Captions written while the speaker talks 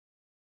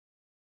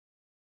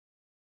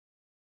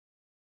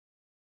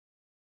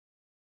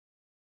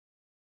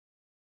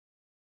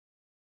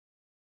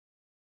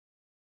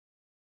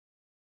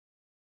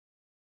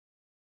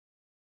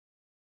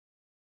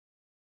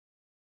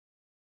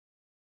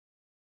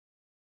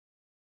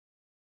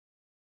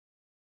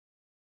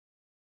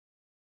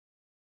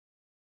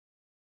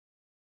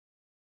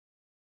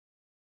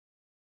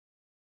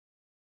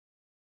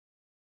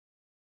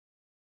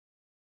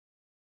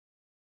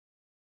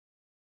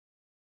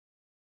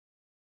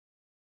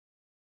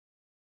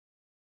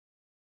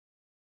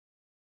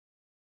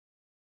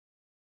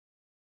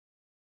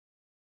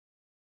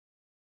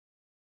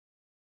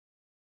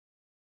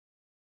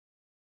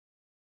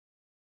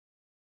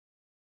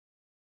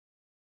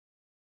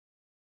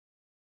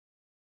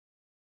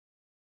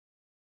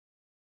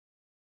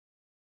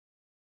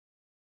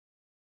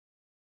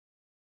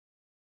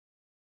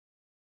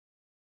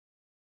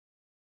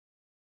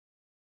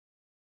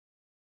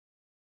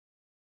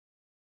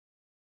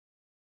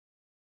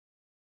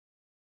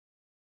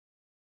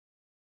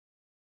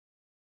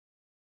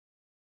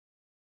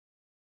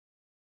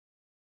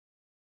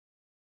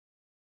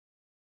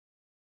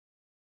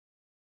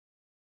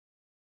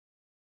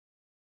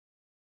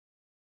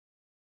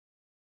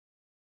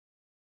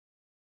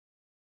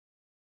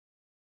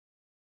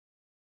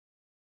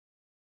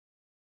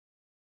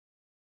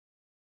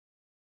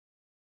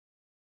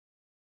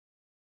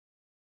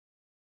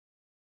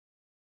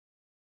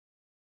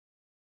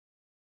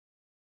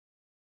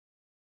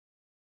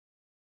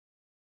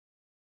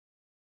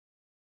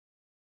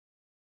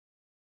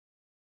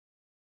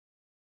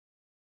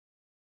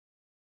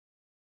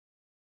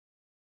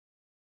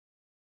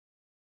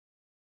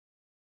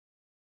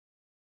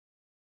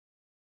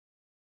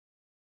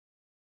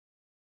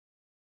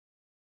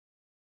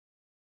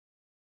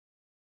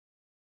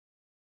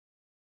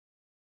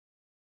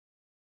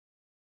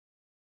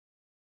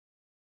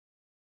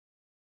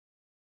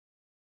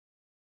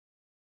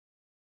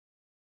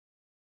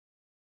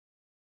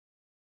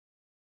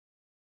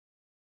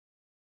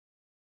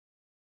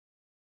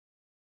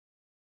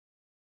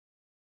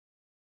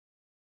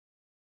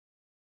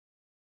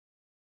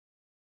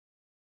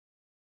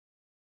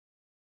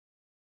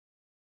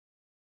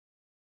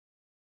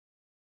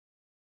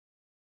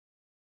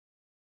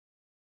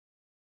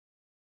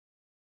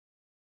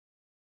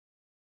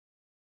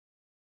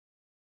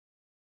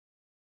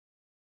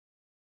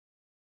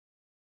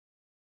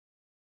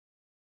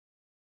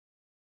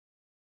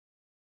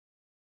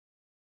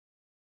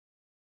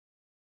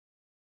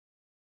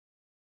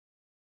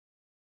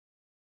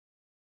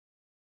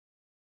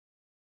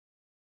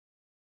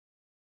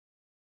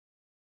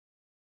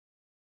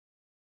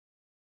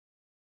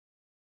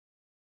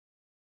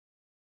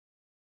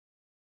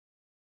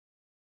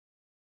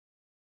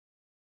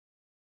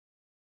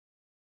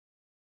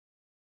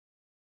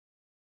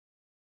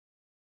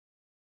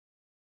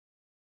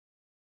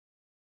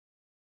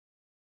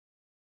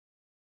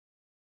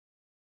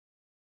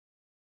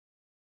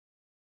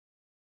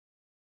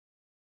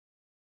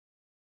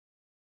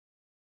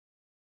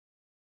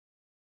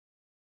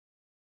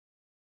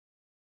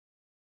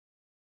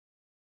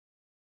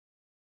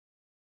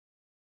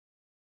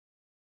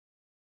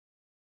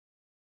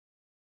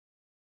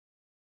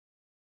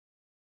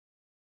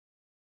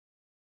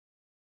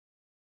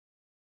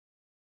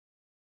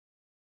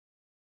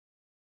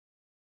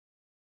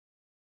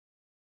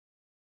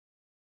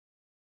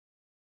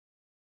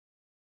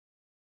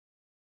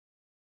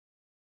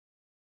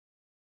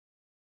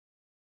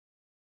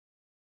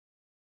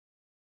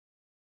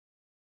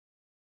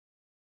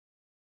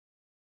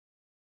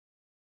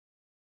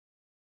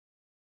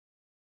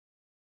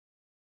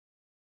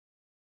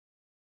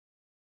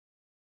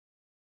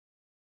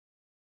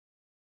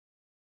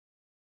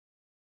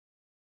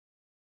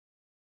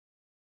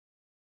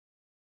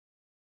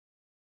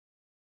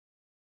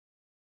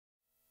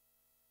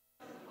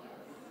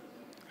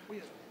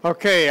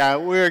Okay,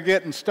 we're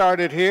getting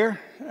started here,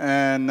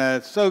 and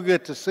it's so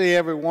good to see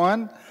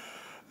everyone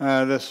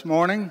this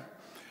morning.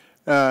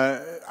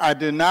 I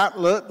do not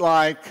look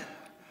like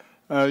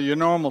your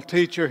normal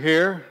teacher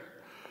here.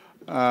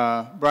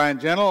 Brian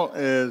Gentle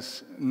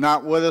is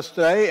not with us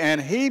today, and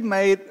he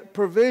made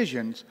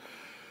provisions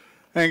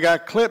and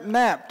got Clip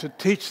Knapp to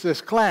teach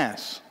this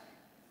class.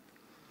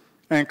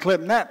 And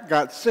Clip Knapp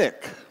got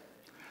sick.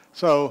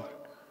 So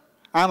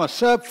I'm a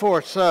sub for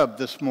a sub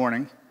this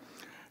morning.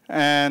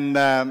 And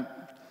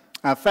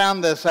I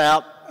found this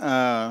out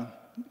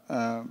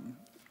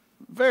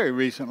very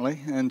recently,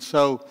 and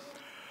so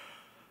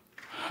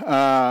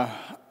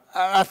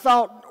I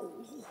thought,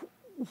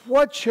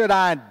 what should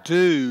I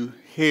do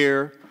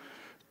here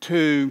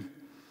to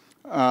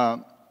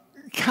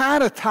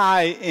kind of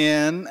tie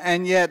in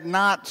and yet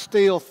not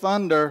steal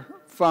thunder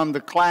from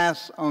the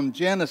class on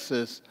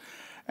Genesis?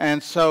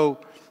 And so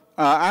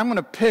I'm going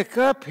to pick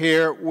up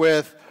here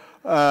with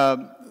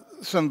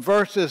some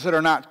verses that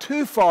are not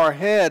too far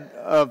ahead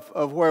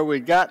of where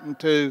we've gotten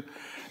to,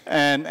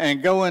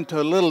 and go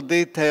into a little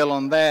detail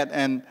on that,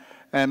 and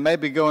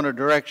maybe go in a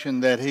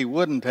direction that he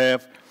wouldn't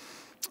have.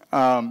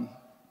 Now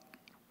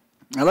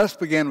let's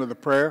begin with a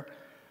prayer.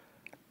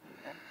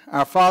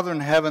 Our Father in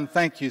heaven,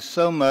 thank you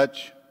so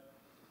much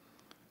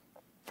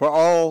for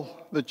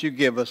all that you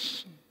give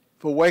us,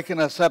 for waking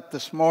us up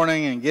this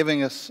morning and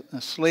giving us a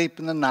sleep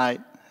in the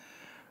night.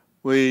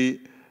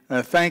 We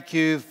thank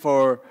you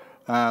for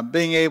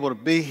being able to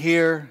be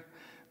here.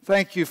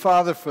 Thank you,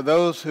 Father, for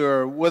those who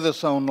are with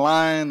us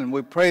online, and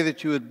we pray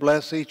that you would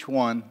bless each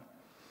one.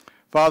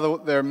 Father,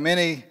 there are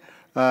many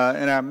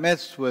in our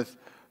midst with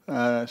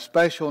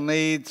special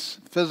needs,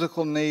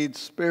 physical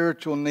needs,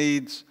 spiritual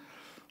needs,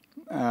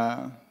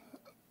 and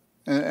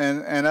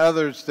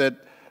others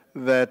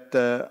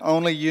that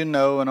only you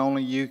know and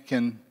only you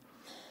can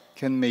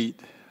meet.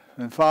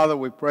 And Father,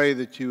 we pray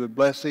that you would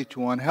bless each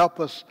one. Help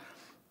us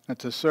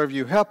to serve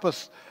you. Help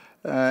us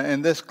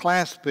in this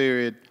class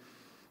period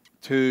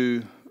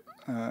to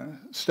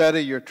study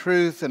your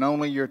truth and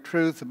only your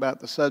truth about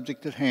the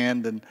subject at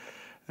hand,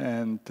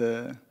 and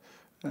to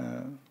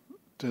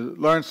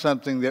learn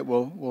something that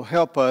will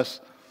help us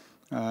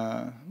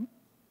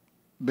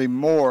be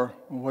more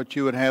of what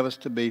you would have us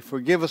to be.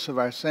 Forgive us of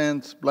our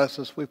sins. Bless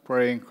us, we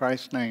pray, in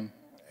Christ's name.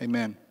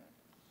 Amen.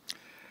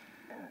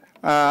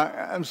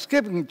 I'm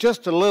skipping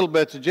just a little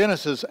bit to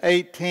Genesis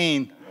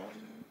 18.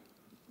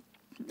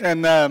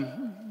 And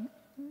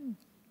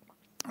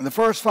in the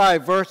first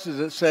 5 verses,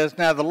 it says,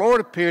 "Now the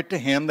Lord appeared to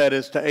him," that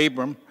is to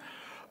Abram,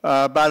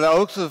 "by the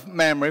oaks of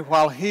Mamre,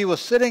 while he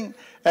was sitting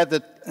at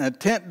the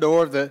tent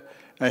door of the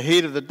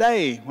heat of the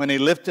day. When he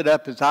lifted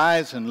up his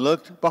eyes and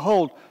looked,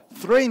 behold,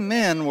 3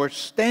 men were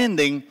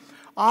standing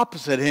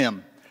opposite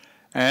him.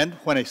 And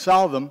when he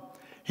saw them,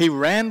 he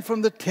ran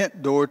from the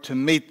tent door to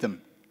meet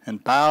them,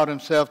 and bowed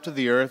himself to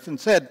the earth, and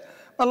said,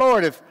 'My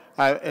Lord, if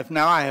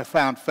now I have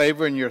found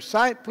favor in your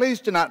sight,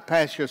 please do not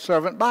pass your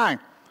servant by.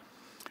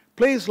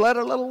 Please let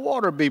a little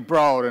water be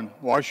brought, and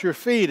wash your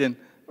feet, and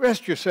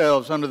rest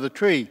yourselves under the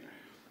tree.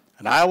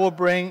 And I will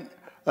bring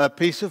a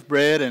piece of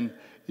bread, and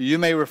you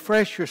may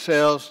refresh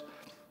yourselves.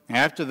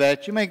 After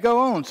that you may go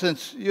on,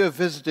 since you have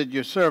visited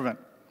your servant.'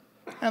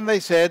 And they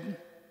said,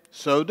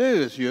 'So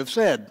do as you have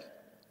said.'"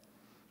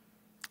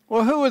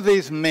 Well, who are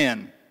these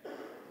men?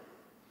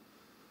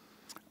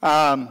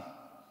 One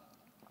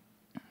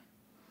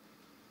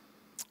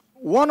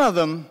of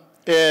them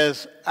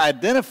is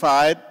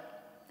identified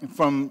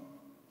from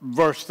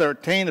verse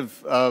 13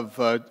 of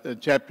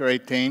chapter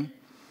 18,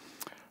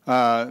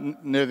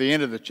 near the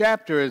end of the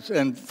chapter,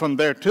 and from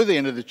there to the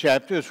end of the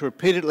chapter is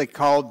repeatedly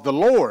called the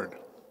Lord.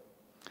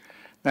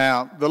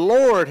 Now, the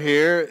Lord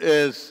here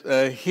is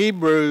a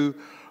Hebrew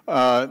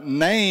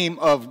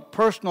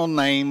personal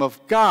name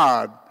of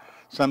God,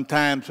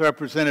 sometimes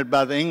represented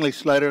by the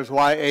English letters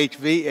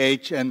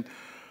YHVH, and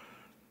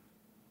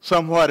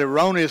somewhat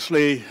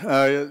erroneously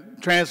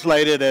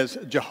translated as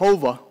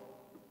Jehovah.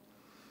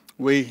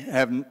 We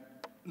have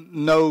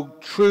no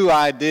true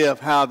idea of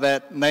how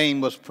that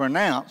name was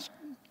pronounced.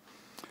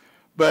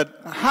 But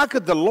how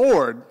could the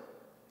Lord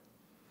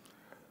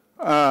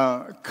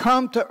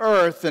come to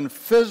earth in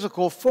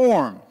physical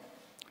form?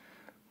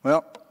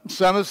 Well,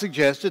 some have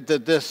suggested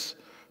that this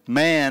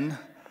man,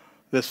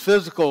 this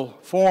physical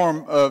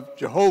form of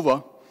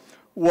Jehovah,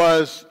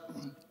 was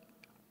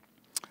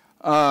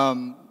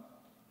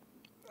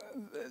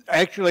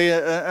actually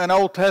an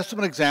Old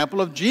Testament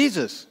example of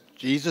Jesus.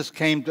 Jesus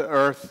came to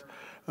earth,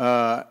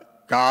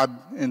 God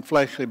in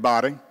fleshly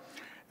body,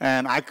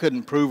 and I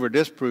couldn't prove or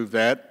disprove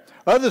that.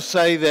 Others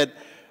say that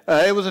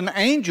it was an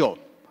angel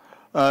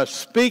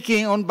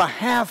speaking on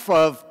behalf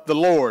of the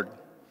Lord,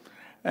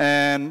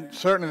 and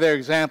certainly there are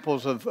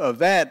examples of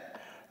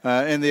that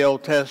in the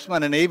Old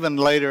Testament, and even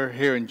later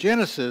here in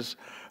Genesis,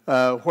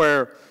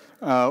 where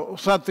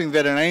something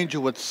that an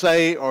angel would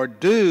say or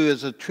do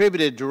is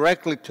attributed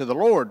directly to the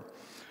Lord.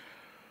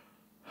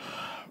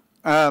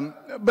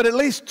 But at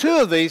least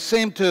 2 of these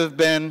seem to have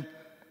been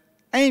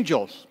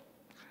angels.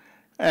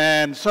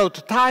 And so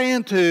to tie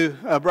into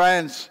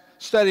Brian's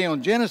study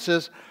on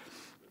Genesis,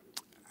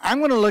 I'm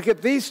going to look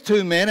at these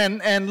two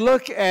men and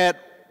look at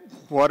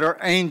what are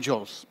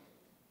angels.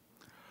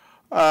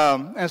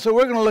 And so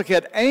we're going to look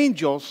at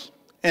angels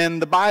in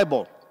the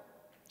Bible.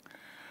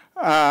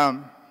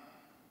 That's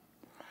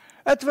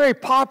a very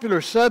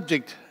popular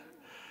subject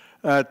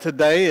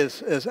today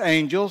is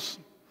angels.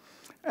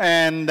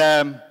 And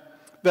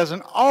there's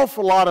an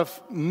awful lot of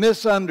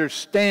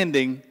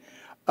misunderstanding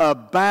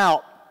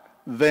about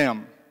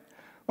them.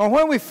 Well,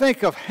 when we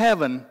think of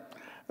heaven,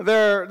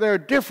 there are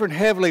different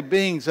heavenly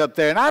beings up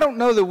there. And I don't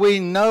know that we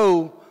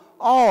know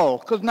all,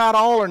 because not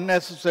all are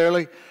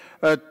necessarily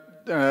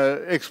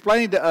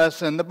explained to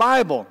us in the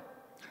Bible.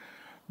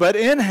 But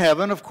in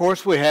heaven, of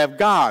course, we have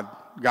God.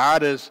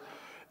 God is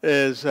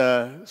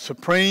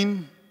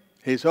supreme.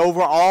 He's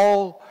over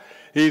all.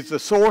 He's the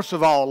source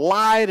of all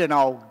light and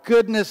all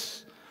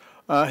goodness.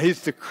 He's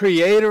the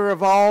creator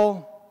of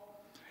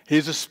all.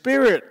 He's a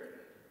spirit,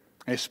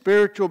 a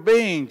spiritual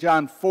being.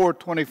 John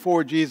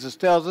 4:24, Jesus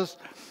tells us.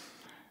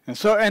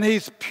 And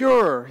he's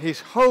pure. He's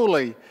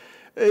holy.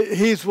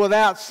 He's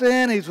without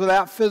sin. He's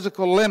without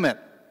physical limit.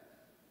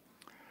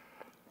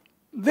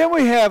 Then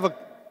we have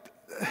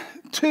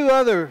two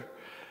other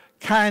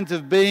kinds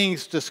of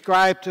beings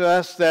described to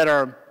us that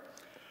are,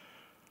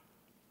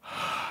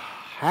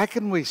 how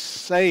can we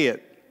say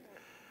it,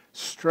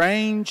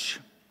 strange,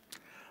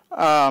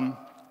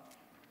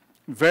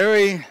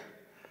 very,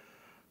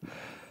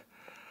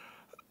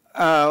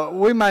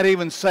 we might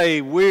even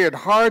say weird,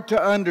 hard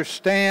to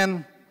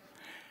understand.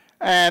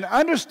 And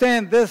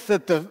understand this,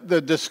 that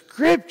the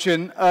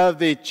description of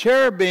the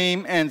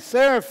cherubim and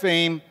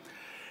seraphim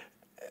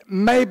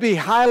may be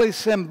highly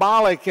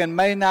symbolic and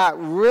may not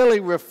really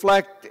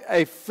reflect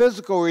a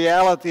physical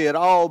reality at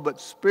all, but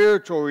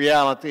spiritual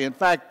reality. In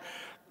fact,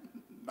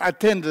 I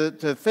tend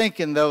to think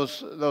in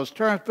those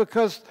terms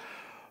because,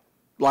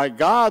 like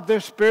God, they're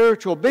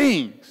spiritual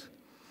beings.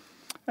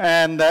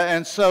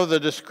 And so the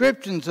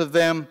descriptions of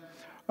them,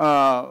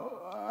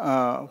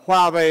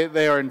 while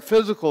they are in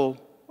physical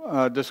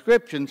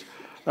descriptions,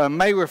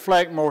 may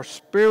reflect more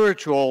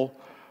spiritual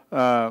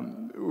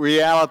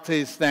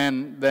realities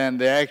than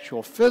the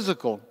actual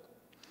physical.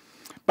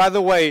 By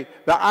the way,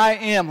 the I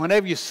am,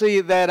 whenever you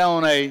see that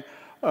on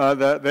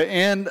the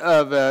end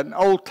of an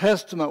Old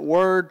Testament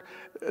word,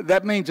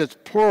 that means it's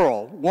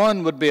plural.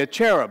 One would be a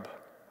cherub.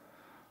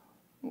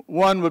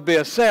 One would be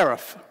a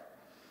seraph.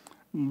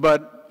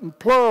 But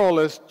plural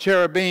is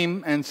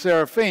cherubim and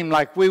seraphim,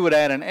 like we would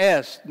add an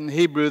S. In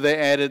Hebrew, they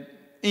added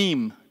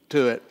im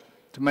to it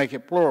to make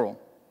it plural.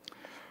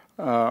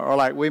 Or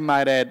like we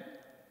might add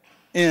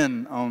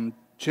in on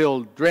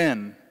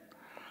children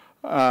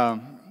to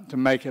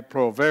make it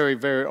plural. Very,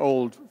 very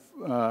old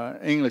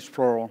English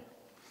plural.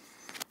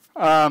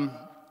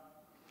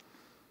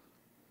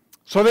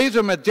 So these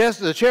are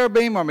majestic. The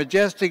cherubim are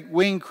majestic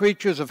winged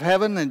creatures of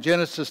heaven. In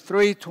Genesis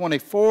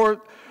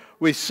 3:24,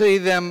 we see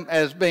them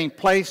as being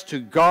placed to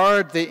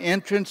guard the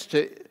entrance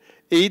to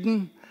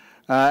Eden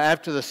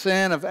after the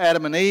sin of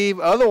Adam and Eve.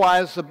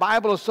 Otherwise, the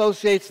Bible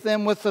associates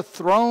them with the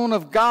throne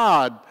of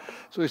God.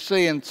 So we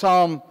see in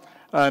Psalm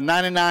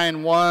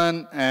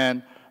 99:1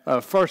 and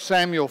 1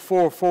 Samuel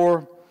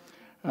 4:4,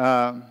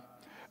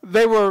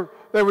 they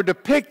were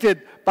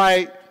depicted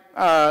by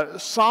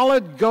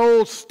solid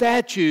gold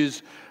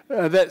statues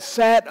that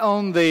sat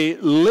on the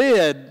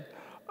lid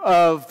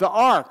of the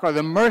ark, or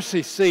the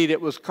mercy seat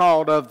it was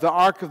called, of the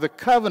Ark of the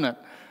Covenant.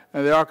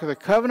 And the Ark of the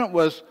Covenant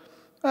was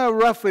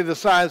roughly the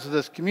size of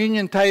this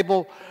communion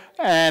table,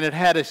 and it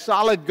had a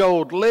solid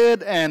gold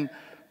lid, and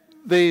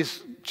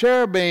these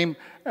cherubim,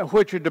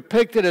 which are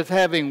depicted as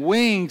having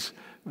wings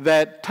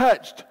that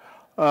touched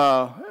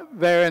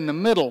there in the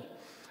middle.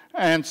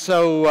 And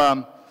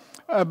so,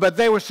 but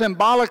they were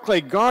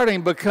symbolically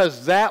guarding,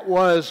 because that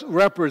was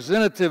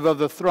representative of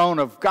the throne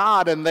of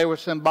God, and they were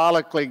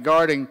symbolically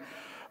guarding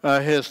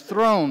his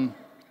throne.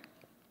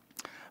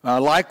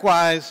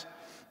 Likewise,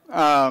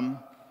 throughout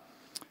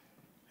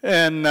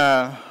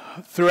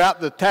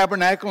the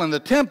tabernacle and the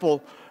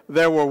temple,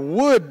 there were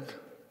wood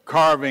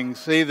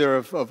carvings, either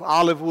of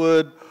olive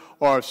wood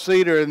or of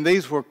cedar, and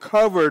these were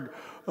covered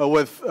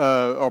with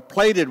or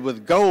plated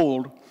with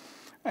gold.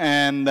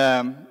 And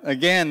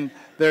again,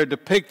 they're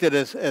depicted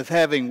as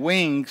having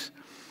wings.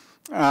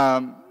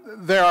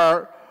 There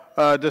are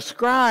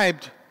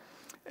described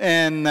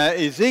in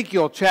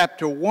Ezekiel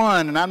chapter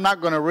 1, and I'm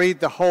not going to read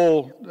the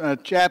whole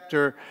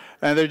chapter,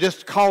 they're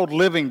just called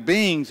living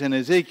beings in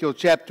Ezekiel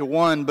chapter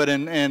 1, but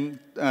in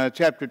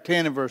chapter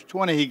 10 and verse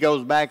 20, he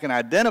goes back and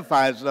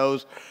identifies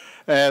those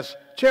as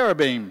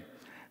cherubim.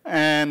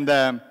 And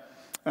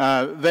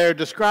they're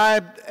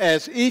described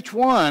as each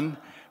one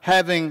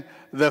having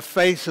the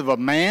face of a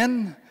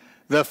man,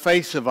 the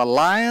face of a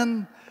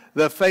lion,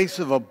 the face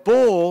of a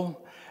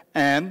bull,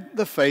 and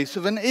the face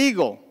of an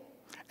eagle,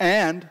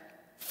 and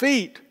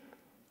feet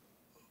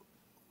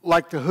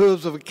like the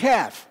hooves of a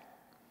calf.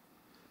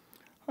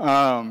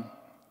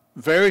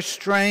 Very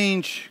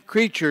strange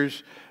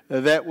creatures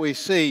that we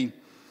see.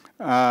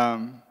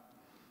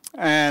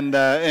 And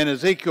in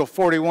Ezekiel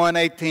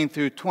 41:18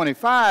 through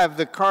 25,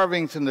 the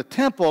carvings in the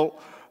temple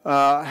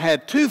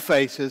had two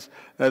faces,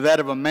 that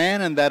of a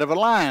man and that of a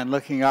lion,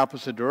 looking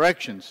opposite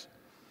directions.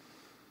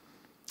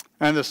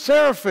 And the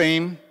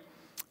seraphim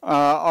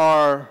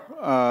are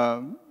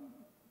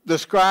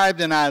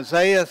described in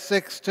Isaiah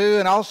 6:2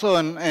 and also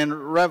in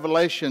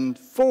Revelation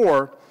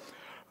 4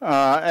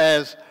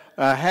 as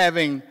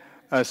having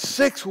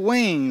 6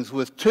 wings.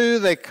 With 2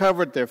 they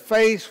covered their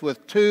face,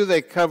 with 2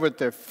 they covered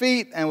their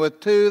feet, and with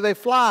 2 they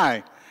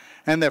fly.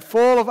 And they're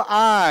full of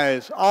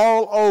eyes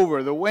all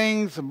over, the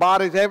wings, the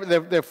bodies,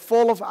 they're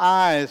full of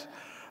eyes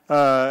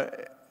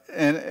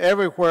and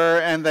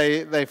everywhere, and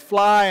they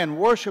fly and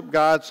worship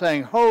God,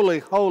 saying, "Holy,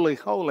 holy,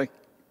 holy."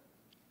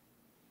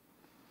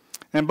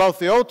 In both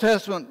the Old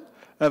Testament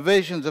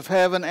visions of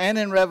heaven and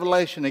in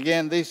Revelation,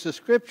 again, these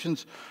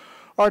descriptions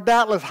are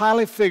doubtless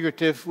highly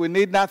figurative. We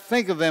need not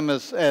think of them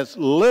as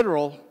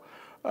literal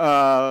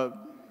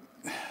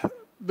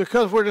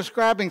because we're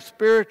describing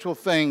spiritual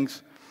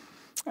things,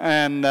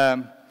 and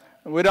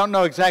we don't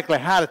know exactly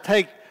how to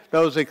take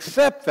those,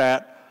 except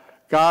that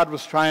God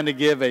was trying to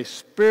give a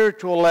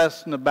spiritual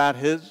lesson about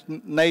his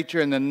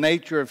nature and the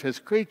nature of his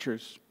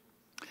creatures.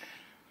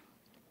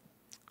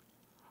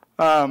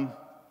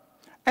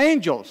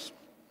 Angels.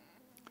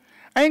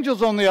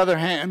 Angels, on the other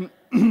hand,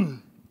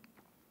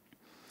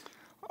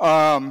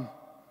 are,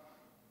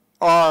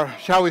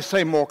 shall we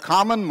say, more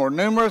common, more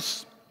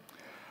numerous,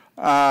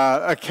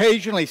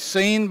 occasionally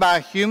seen by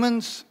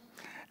humans.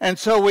 And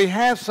so we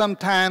have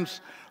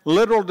sometimes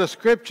literal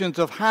descriptions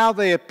of how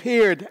they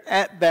appeared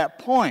at that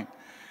point.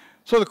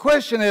 So the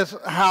question is,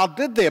 how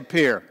did they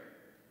appear?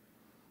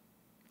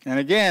 And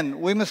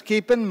again, we must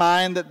keep in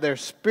mind that they're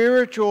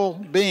spiritual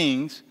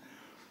beings.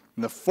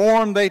 The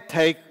form they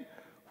take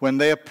when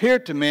they appear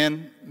to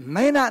men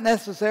may not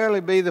necessarily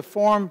be the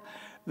form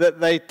that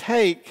they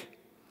take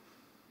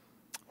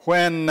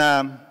when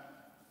they're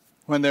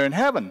in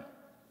heaven.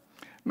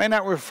 It may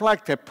not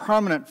reflect a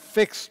permanent,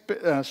 fixed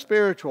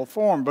spiritual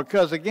form,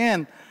 because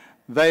again,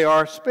 they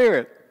are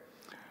spirit.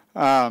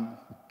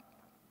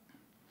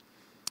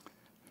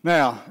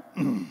 Now,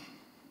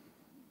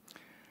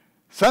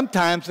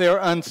 sometimes they are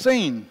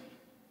unseen.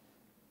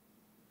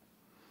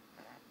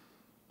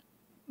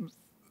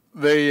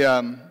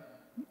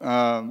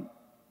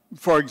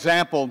 For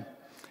example,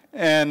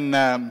 in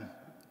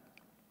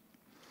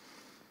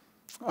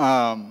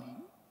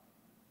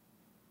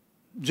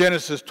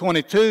Genesis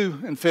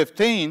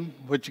 22:15,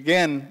 which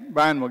again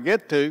Brian will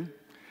get to,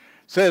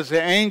 says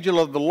the angel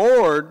of the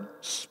Lord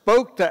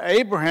spoke to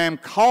Abraham,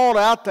 called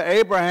out to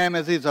Abraham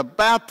as he's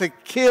about to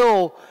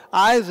kill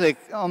Isaac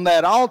on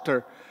that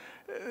altar.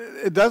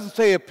 It doesn't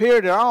say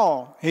appeared at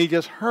all. He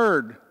just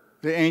heard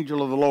the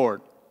angel of the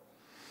Lord.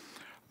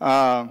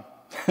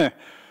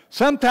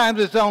 Sometimes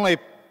it's only,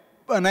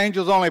 an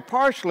angel's only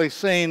partially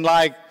seen,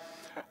 like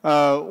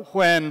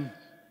when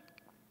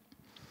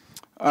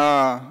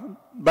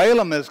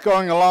Balaam is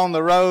going along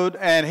the road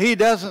and he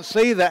doesn't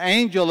see the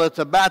angel that's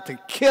about to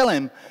kill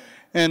him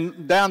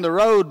and down the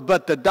road,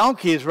 but the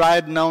donkey he's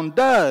riding on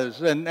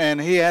does.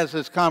 And he has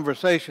this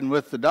conversation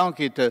with the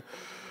donkey to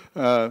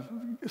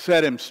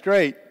set him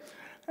straight.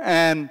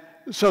 And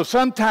so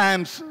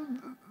sometimes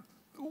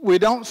we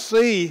don't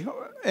see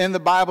in the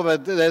Bible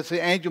that the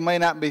angel may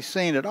not be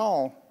seen at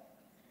all.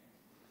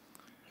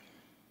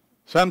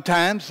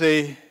 Sometimes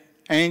the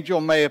angel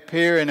may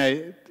appear in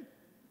a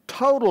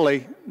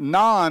totally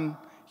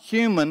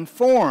non-human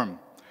form.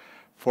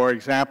 For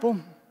example,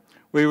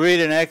 we read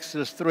in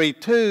Exodus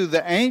 3:2,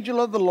 the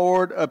angel of the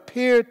Lord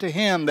appeared to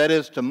him, that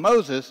is to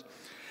Moses,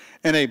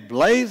 in a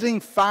blazing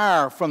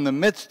fire from the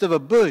midst of a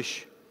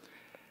bush.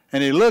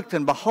 And he looked,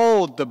 and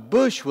behold, the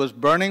bush was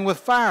burning with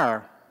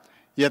fire,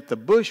 yet the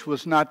bush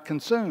was not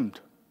consumed.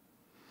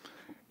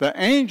 The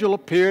angel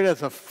appeared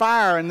as a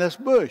fire in this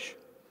bush.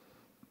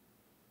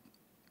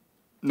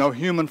 No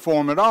human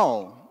form at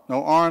all.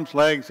 No arms,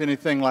 legs,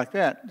 anything like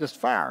that. Just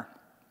fire.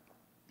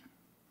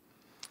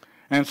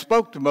 And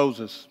spoke to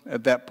Moses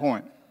at that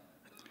point.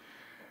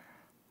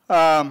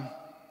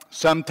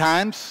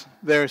 Sometimes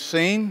they're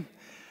seen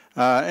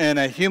in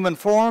a human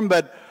form,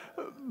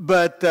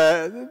 but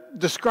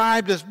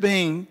described as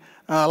being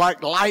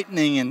like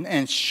lightning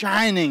and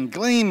shining,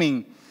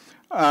 gleaming.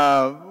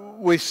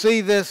 We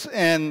see this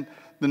in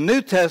the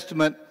New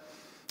Testament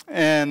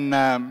in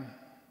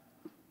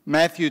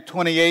Matthew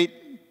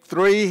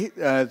 28:3,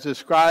 is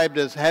described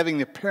as having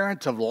the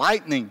appearance of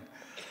lightning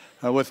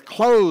with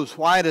clothes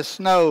white as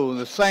snow.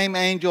 The same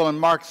angel in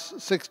Mark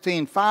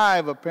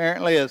 16:5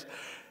 apparently as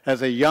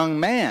a young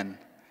man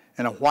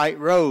in a white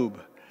robe.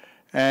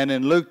 And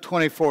in Luke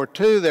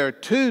 24:2, there are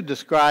 2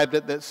 described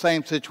at that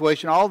same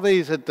situation, all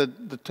these at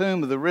the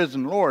tomb of the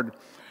risen Lord,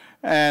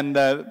 and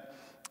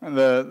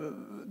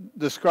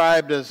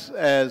described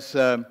as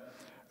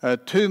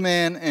 2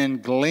 men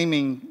in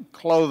gleaming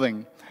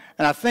clothing.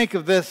 And I think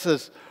of this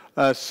as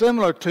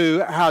similar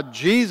to how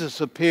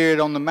Jesus appeared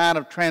on the Mount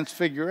of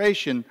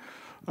Transfiguration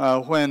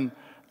when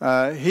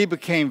he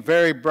became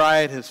very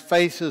bright, his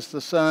face as the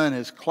sun,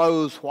 his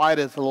clothes white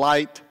as the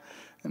light,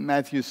 in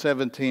Matthew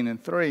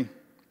 17:3.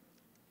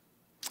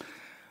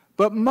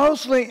 But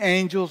mostly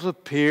angels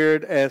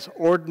appeared as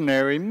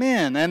ordinary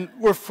men and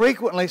were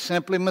frequently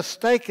simply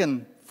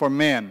mistaken for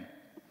men.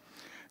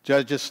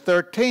 Judges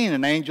 13,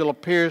 an angel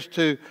appears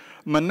to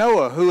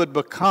Manoah, who had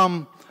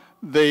become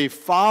the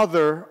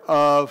father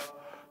of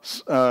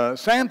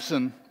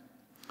Samson.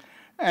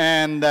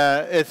 And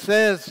it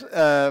says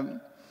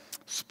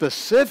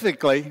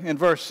specifically in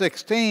verse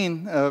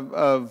 16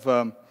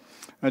 of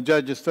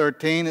Judges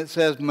 13, it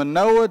says,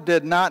 Manoah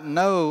did not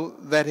know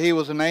that he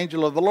was an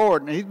angel of the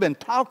Lord. And he's been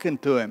talking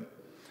to him.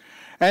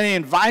 And he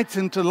invites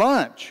him to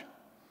lunch.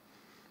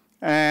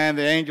 And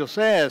the angel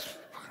says,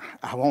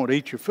 I won't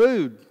eat your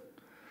food,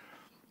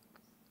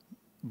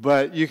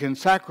 but you can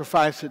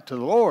sacrifice it to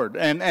the Lord.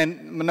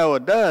 And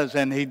Manoah does.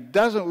 And he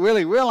doesn't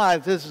really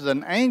realize this is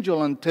an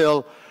angel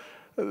until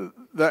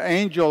the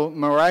angel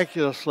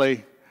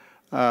miraculously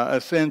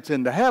ascends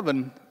into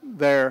heaven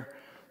there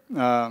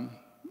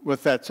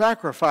with that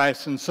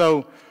sacrifice. And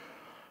so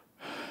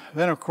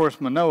then, of course,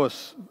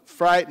 Manoah's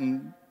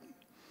frightened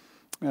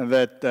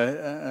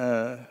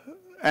that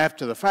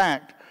after the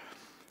fact.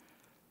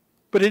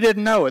 But he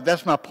didn't know it.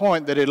 That's my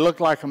point, that it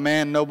looked like a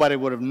man nobody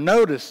would have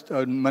noticed.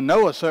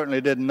 Manoah certainly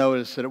didn't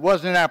notice it. It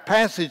wasn't in our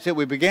passage that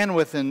we began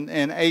with in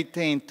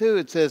 18:2.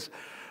 It says,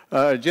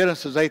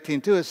 Genesis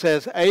 18:2, it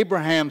says,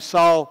 Abraham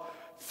saw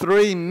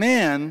 3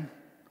 men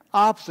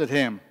opposite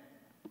him.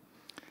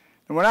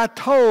 And we're not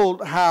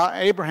told how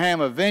Abraham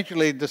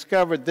eventually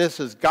discovered this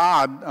as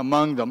God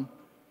among them.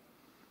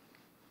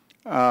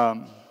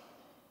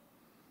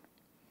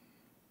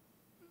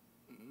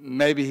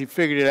 Maybe he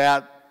figured it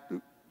out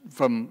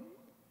from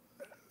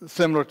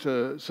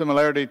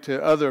similarity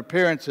to other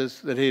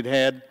appearances that he'd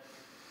had.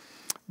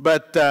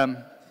 But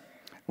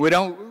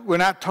we're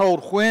not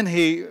told when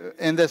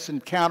in this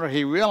encounter,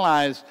 he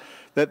realized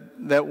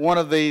that one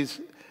of these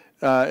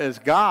is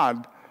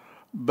God.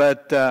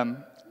 But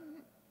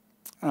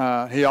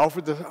he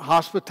offered the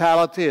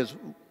hospitality as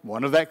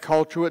one of that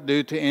culture would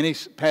do to any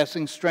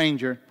passing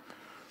stranger.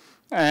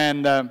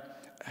 And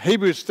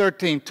Hebrews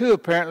 13:2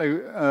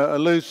 apparently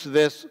alludes to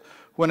this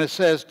when it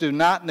says, do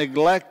not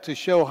neglect to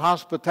show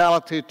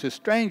hospitality to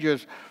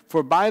strangers,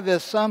 for by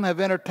this some have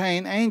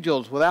entertained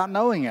angels without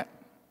knowing it.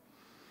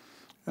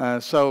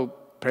 So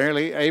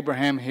apparently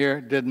Abraham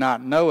here did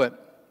not know it.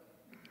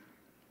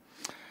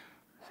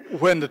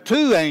 When the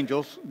 2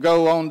 angels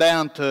go on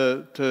down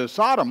to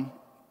Sodom,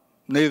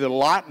 neither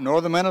Lot nor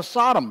the men of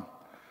Sodom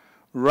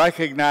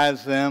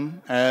recognize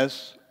them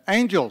as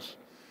angels.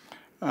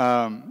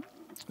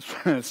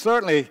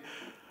 Certainly,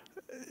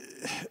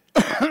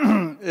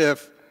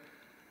 if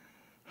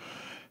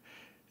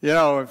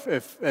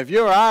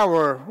you or I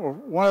were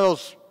one of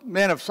those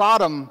men of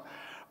Sodom,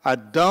 I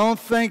don't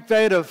think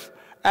they'd have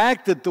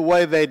acted the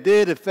way they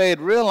did if they had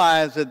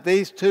realized that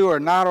these 2 are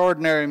not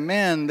ordinary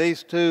men.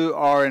 These 2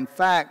 are, in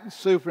fact,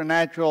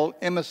 supernatural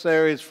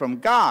emissaries from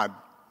God.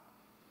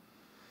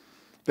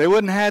 They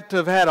wouldn't have to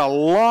have had a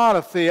lot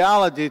of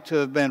theology to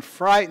have been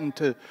frightened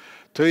to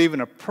even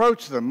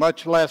approach them,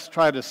 much less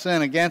try to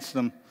sin against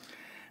them.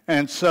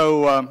 And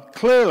so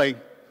clearly,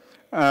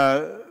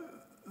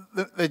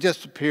 they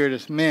just appeared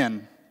as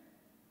men.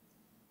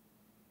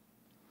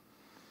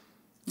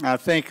 I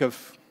think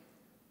of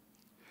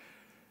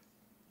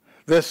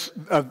this,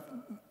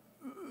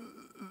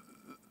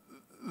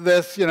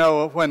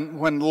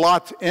 when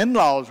Lot's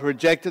in-laws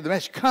rejected the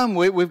message, come,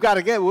 we've got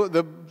to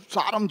the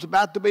Sodom's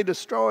about to be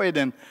destroyed.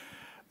 And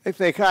they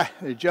think,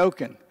 they're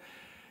joking.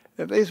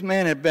 If these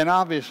men had been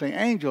obviously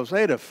angels,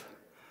 they'd have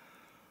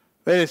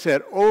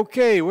said,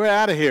 okay, we're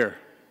out of here,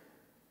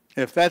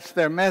 if that's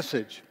their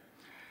message.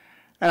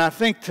 And I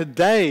think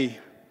today,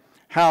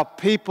 how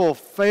people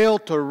fail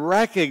to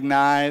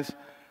recognize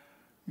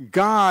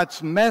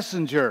God's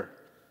messenger,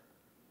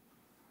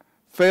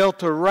 fail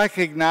to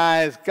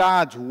recognize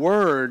God's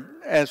word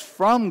as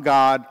from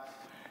God,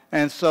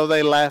 and so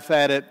they laugh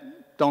at it,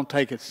 don't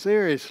take it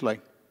seriously.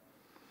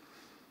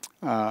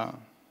 Nor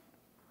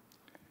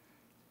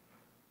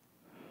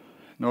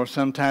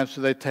sometimes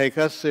do they take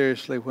us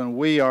seriously when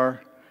we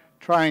are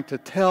trying to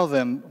tell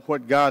them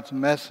what God's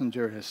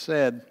messenger has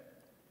said.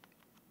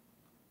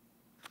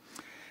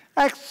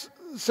 Acts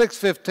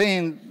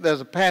 6:15, there's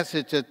a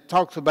passage that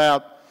talks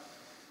about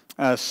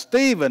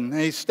Stephen.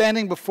 He's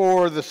standing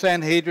before the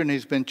Sanhedrin.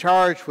 He's been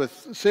charged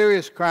with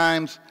serious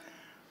crimes.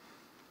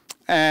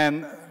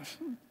 And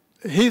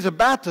he's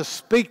about to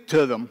speak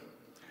to them.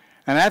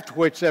 And after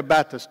which they're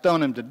about to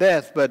stone him to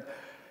death. But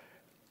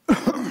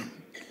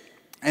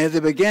as he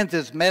begins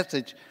his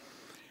message,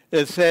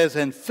 it says,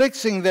 and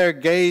fixing their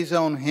gaze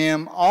on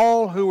him,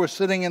 all who were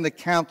sitting in the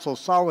council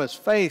saw his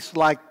face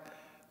like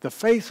the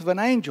face of an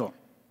angel.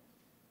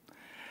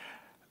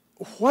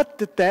 What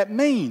did that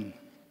mean?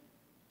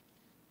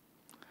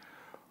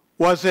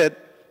 Was it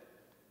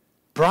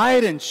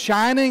bright and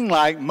shining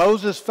like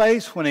Moses'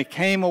 face when he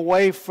came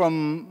away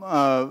from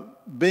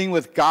being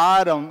with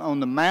God on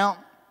the mount,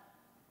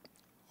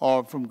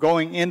 or from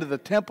going into the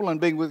temple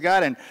and being with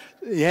God, and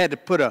he had to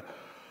put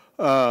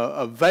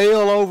a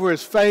veil over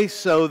his face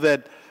so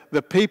that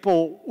the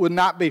people would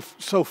not be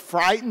so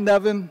frightened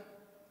of him?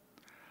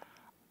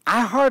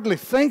 I hardly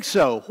think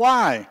so.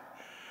 Why?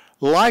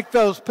 Like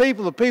those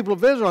people, the people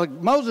of Israel,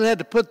 Moses had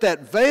to put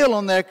that veil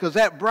on there because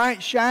that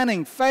bright,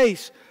 shining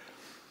face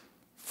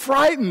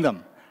frightened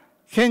them.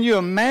 Can you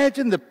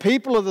imagine the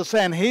people of the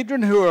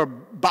Sanhedrin who are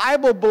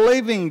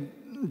Bible-believing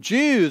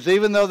Jews,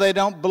 even though they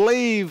don't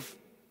believe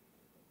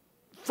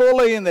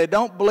fully and they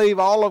don't believe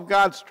all of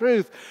God's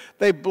truth?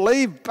 They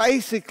believe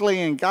basically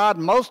in God.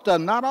 Most of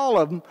them, not all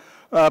of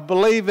them,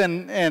 believe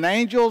in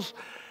angels.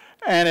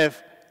 And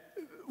if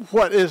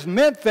what is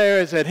meant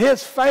there is that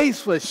his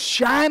face was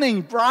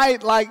shining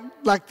bright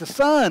like the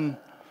sun,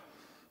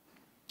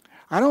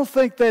 I don't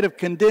think they'd have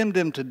condemned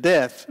him to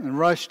death and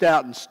rushed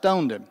out and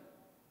stoned him.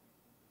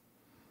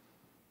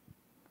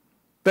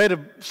 They'd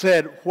have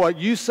said, what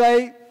you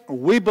say,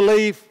 we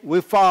believe,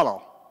 we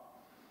follow.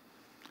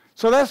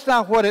 So that's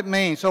not what it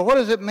means. So what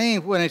does it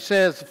mean when it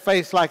says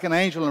face like an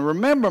angel? And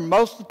remember,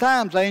 most of the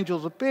times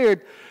angels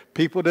appeared,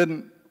 people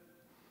didn't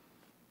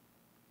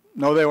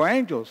know they were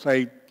angels.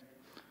 They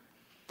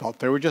thought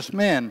they were just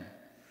men.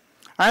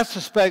 I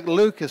suspect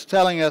Luke is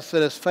telling us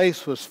that his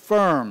face was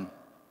firm,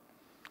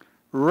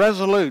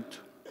 resolute,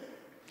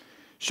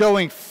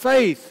 showing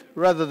faith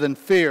rather than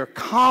fear,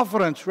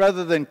 confidence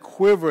rather than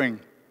quivering.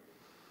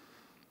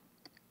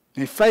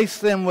 He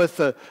faced them with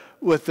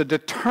the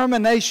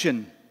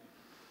determination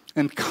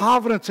and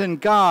confidence in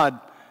God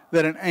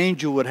that an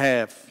angel would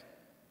have.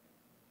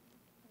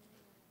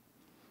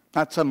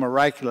 Not some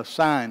miraculous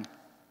sign.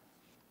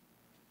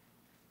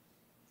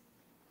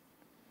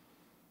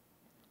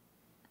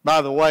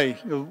 By the way,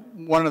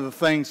 one of the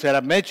things that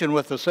I mentioned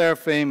with the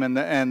seraphim and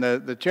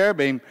the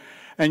cherubim,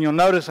 and you'll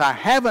notice I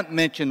haven't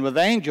mentioned with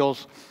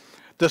angels,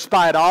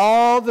 despite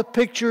all the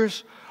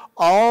pictures,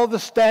 all the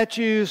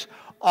statues,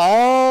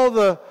 all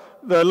the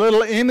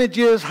little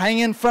images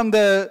hanging from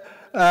the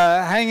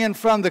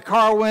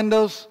car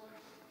windows,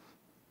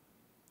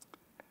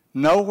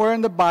 nowhere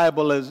in the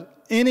Bible is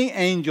any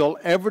angel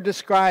ever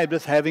described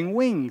as having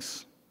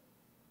wings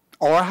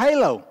or a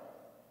halo.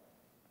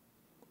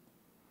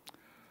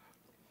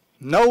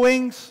 No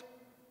wings,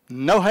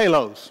 no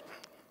halos.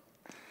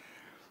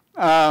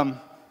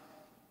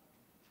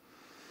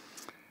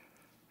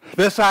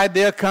 This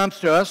idea comes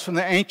to us from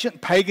the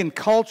ancient pagan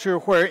culture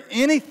where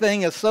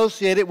anything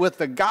associated with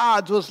the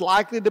gods was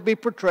likely to be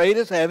portrayed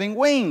as having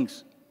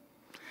wings.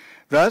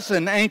 Thus,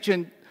 in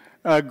ancient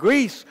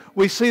Greece,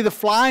 we see the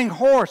flying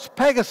horse,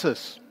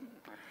 Pegasus.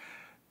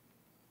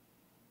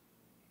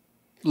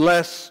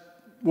 Less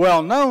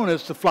well known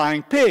as the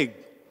flying pig,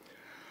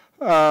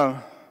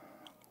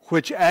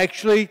 which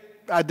actually,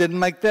 I didn't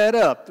make that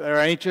up. There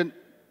are ancient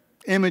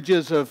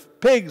images of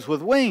pigs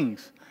with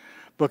wings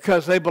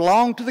because they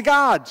belong to the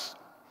gods,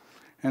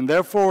 and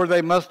therefore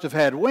they must have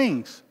had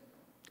wings.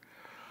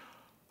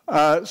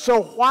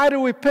 So why do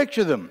we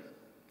picture them?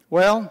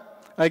 Well,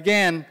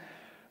 again,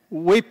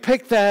 we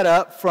pick that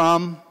up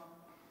from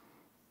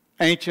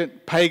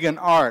ancient pagan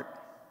art.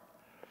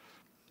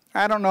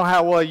 I don't know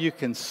how well you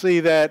can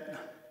see that.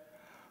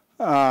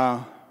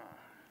 It's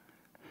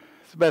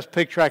the best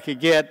picture I could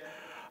get.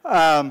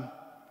 That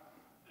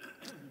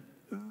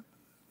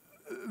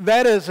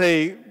is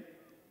a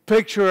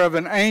picture of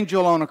an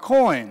angel on a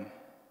coin.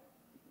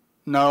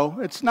 No,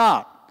 it's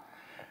not.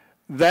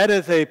 That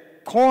is a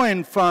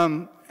coin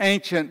from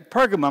ancient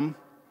Pergamum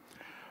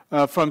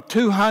from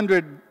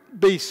 200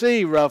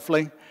 BC,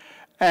 roughly.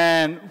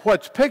 And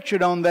what's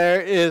pictured on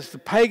there is the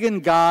pagan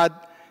god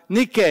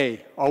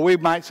Nike, or we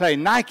might say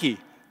Nike,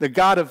 the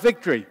god of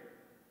victory.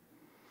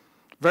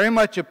 Very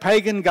much a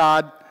pagan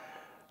god,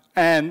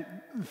 and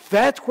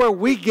that's where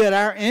we get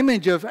our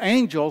image of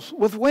angels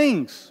with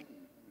wings.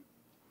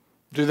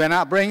 Do they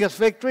not bring us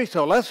victory?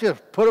 So let's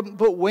just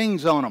put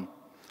wings on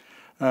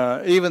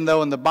them. Even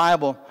though in the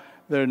Bible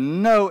there are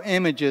no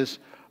images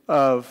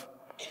of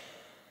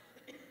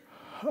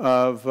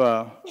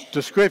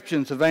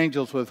descriptions of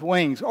angels with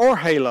wings or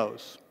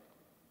halos.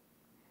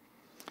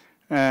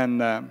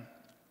 And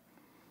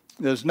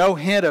there's no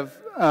hint of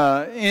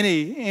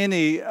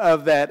any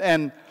of that.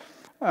 And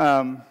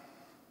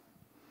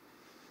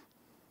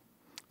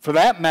for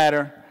that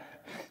matter,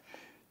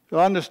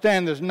 you'll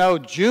understand there's no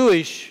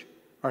Jewish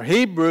or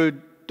Hebrew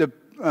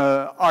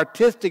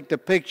artistic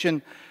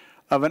depiction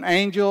of an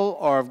angel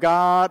or of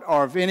God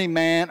or of any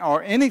man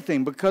or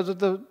anything because of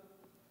the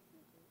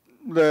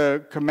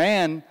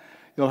command,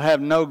 you'll have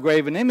no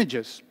graven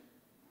images.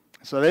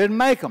 So they didn't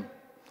make them.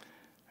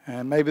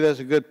 And maybe that's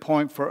a good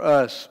point for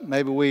us.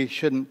 Maybe we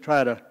shouldn't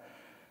try to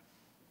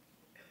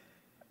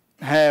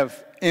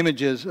have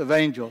images of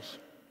angels.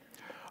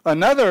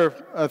 Another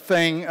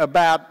thing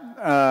about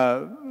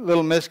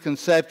little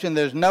misconception,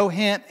 there's no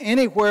hint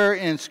anywhere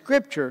in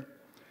Scripture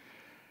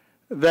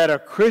that a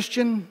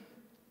Christian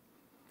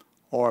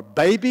or a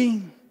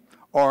baby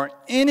or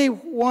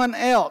anyone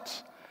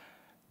else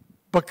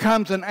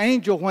becomes an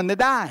angel when they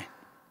die.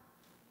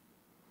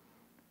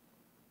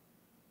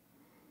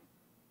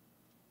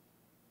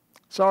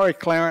 Sorry,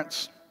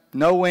 Clarence,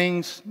 no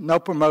wings, no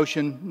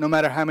promotion, no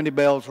matter how many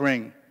bells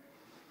ring.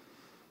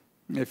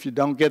 If you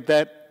don't get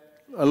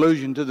that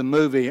allusion to the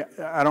movie,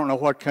 I don't know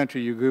what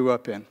country you grew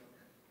up in.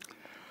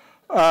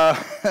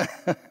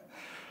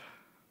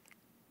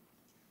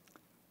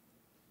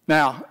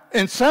 Now,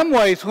 in some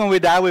ways, when we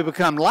die, we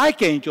become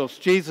like angels.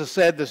 Jesus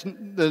said there's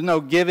no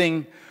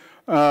giving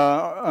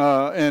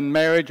in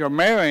marriage or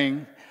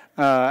marrying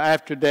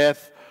after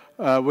death.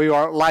 We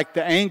are like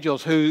the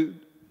angels who,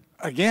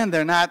 again,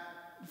 they're not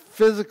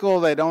physical.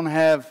 They don't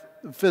have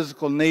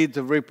physical needs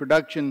of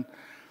reproduction.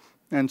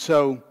 And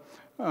so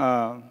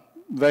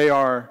they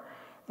are,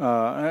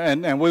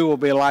 and we will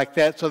be like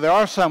that. So there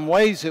are some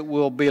ways that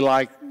we'll be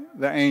like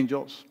the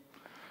angels.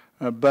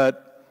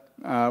 But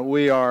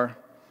we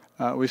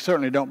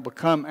certainly don't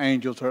become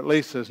angels, or at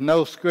least there's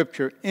no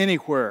scripture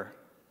anywhere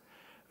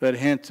that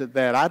hints at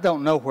that. I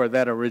don't know where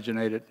that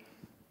originated.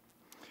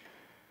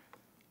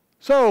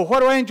 So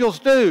what do angels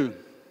do?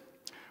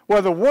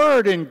 Well, the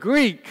word in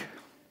Greek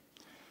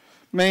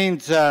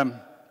means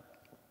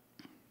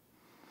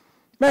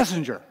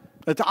messenger.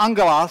 It's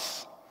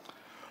angelos,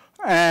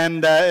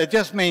 and it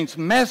just means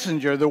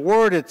messenger. The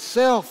word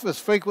itself is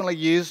frequently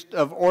used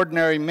of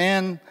ordinary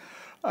men.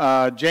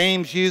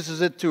 James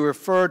uses it to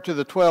refer to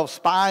the 12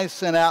 spies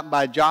sent out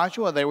by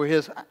Joshua. They were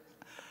his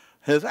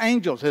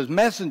angels, his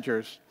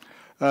messengers,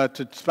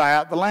 to spy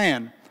out the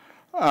land.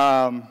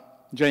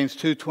 James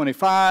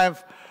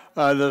 2:25.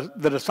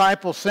 The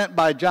disciples sent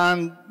by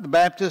John the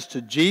Baptist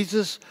to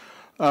Jesus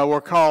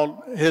were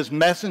called his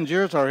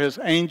messengers or his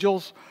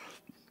angels.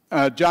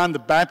 John the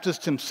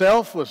Baptist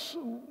himself was,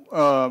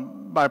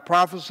 by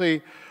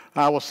prophecy,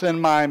 I will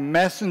send my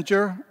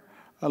messenger.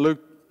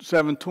 Luke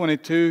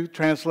 7:22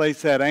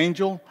 translates that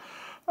angel.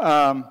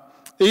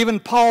 Even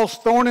Paul's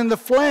thorn in the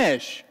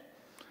flesh,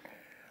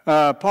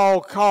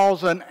 Paul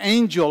calls an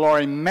angel or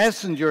a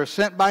messenger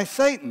sent by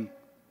Satan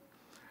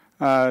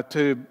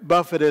to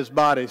buffet his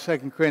body,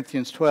 2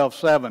 Corinthians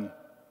 12:7.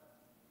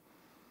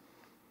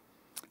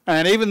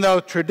 And even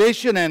though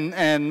tradition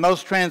and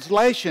most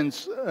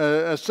translations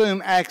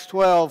assume Acts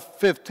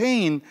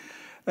 12:15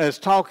 as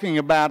talking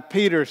about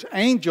Peter's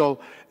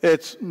angel,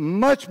 it's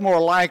much more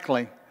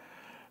likely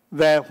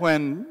that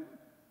when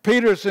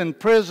Peter's in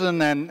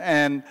prison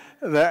and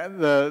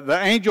the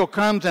angel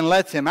comes and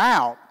lets him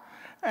out,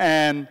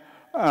 and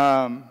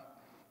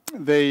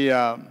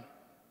the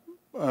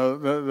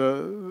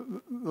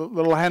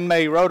little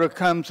handmaid Rhoda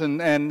comes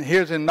and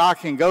hears him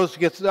knocking, goes to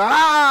get the door,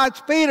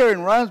 it's Peter,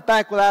 and runs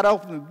back without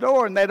opening the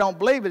door, and they don't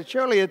believe it.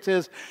 Surely it's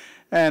his,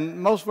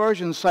 and most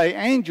versions say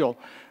angel.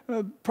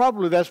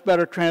 Probably that's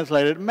better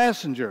translated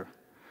messenger.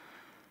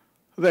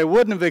 They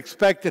wouldn't have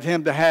expected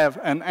him to have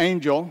an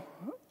angel.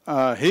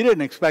 He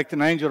didn't expect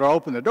an angel to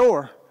open the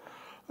door,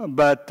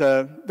 but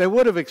they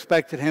would have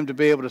expected him to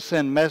be able to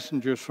send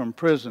messengers from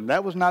prison.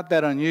 That was not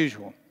that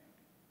unusual.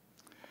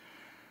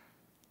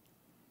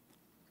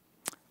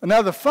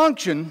 Another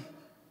function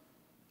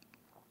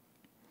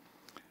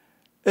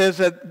is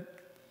that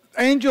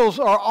angels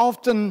are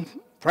often,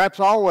 perhaps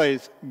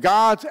always,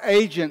 God's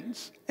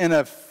agents in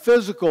a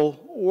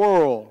physical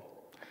world.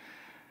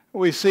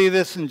 We see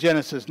this in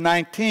Genesis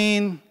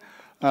 19,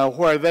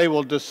 where they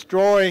will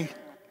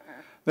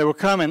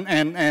come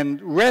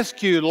and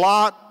rescue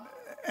Lot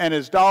and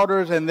his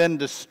daughters and then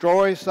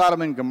destroy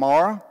Sodom and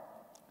Gomorrah.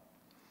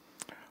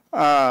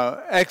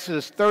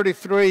 Exodus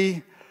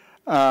 33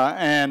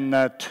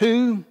 and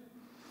 2,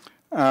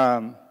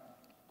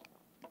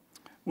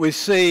 we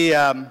see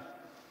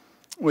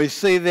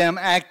them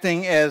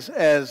acting as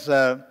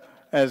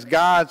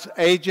God's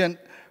agent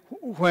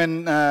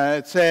when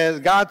it says,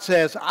 God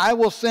says, I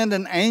will send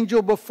an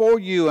angel before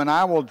you, and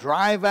I will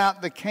drive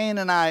out the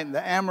Canaanite, and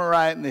the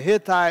Amorite, and the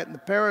Hittite, and the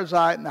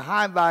Perizzite, and the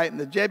Hivite, and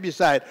the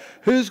Jebusite.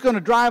 Who's going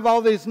to drive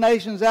all these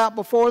nations out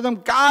before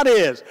them? God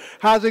is.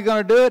 How's he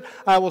going to do it?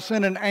 I will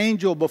send an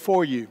angel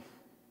before you.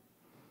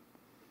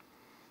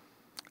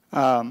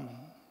 For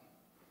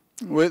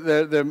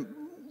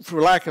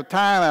lack of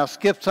time, I'll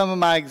skip some of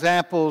my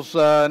examples.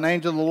 An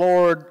angel of the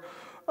Lord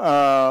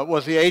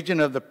was the agent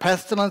of the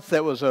pestilence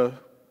that was a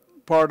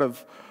part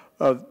of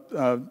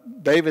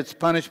David's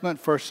punishment,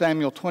 1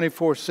 Samuel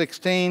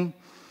 24:16.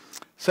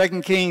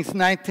 2 Kings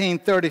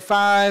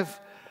 19:35.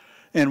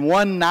 In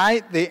one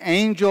night, the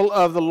angel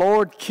of the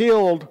Lord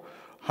killed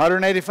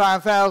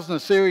 185,000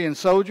 Assyrian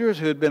soldiers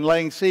who had been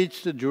laying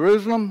siege to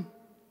Jerusalem.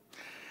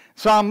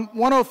 Psalm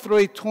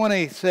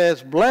 103:20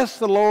 says, bless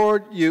the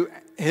Lord, you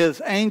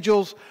his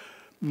angels,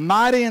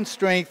 mighty in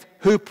strength,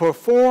 who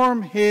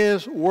perform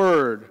his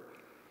word,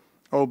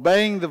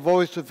 obeying the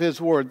voice of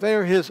his word. They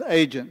are his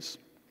agents.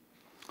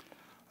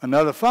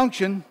 Another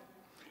function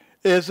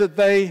is that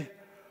they,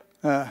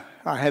 I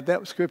had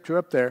that scripture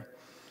up there.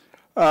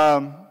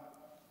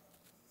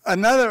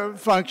 Another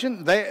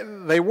function,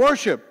 they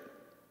worship.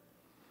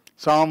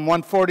 Psalm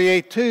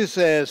 148:2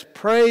 says,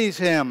 praise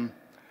him,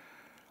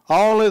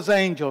 all his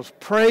angels,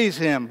 praise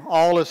him,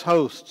 all his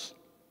hosts.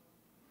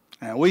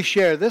 And we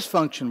share this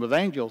function with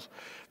angels,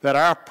 that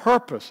our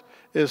purpose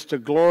is to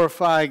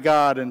glorify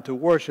God and to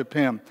worship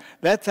him.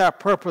 That's our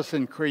purpose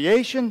in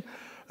creation,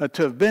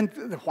 to have been,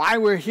 why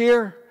we're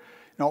here.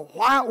 Now,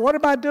 what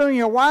am I doing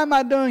here? Why am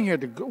I doing here?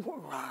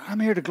 I'm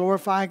here to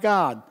glorify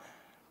God.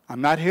 I'm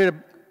not here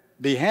to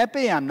be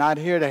happy. I'm not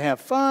here to have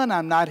fun.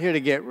 I'm not here to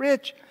get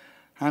rich.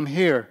 I'm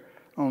here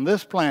on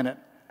this planet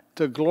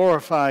to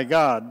glorify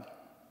God.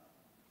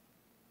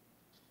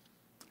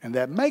 And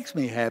that makes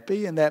me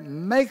happy, and that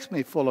makes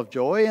me full of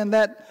joy, and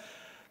that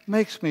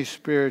makes me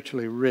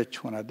spiritually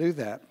rich when I do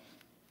that.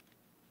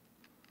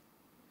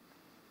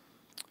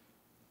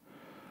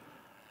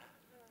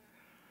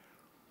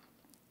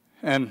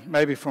 And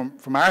maybe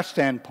from our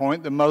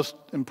standpoint, the most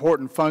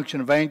important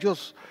function of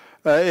angels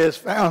is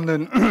found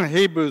in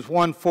Hebrews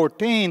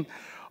 1:14.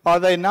 Are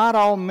they not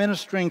all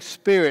ministering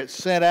spirits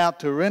sent out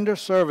to render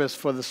service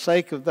for the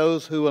sake of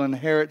those who will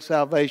inherit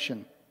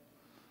salvation?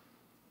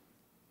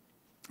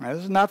 Now,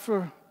 this is not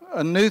for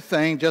a new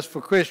thing, just for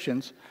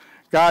Christians.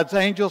 God's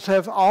angels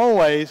have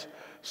always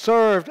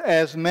served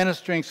as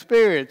ministering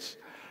spirits.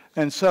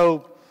 And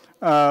so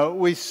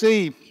we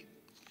see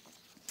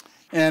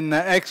in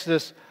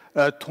Exodus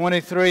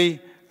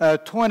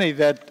 23:20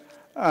 that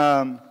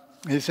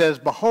he says,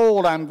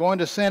 "Behold, I'm going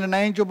to send an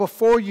angel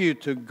before you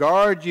to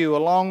guard you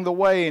along the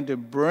way and to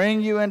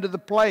bring you into the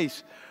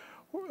place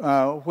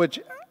which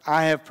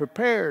I have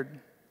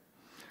prepared."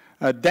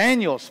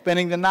 Daniel,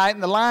 spending the night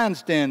in the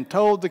lion's den,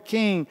 told the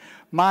king,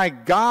 "My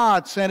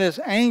God sent his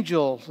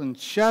angels and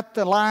shut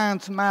the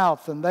lion's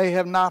mouth, and they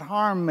have not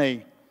harmed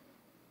me."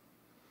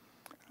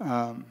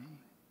 And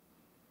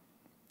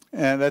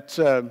that's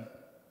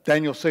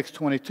Daniel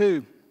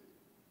 6:22.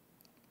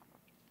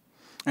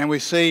 And we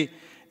see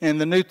in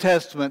the New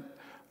Testament,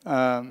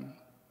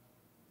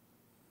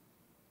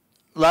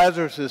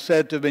 Lazarus is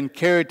said to have been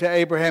carried to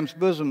Abraham's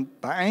bosom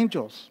by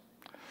angels.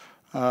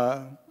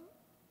 And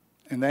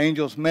the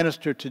angels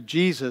ministered to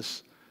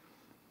Jesus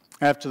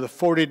after the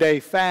 40-day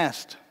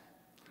fast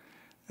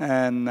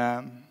and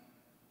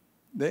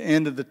the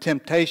end of the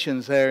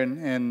temptations there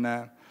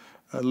in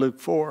Luke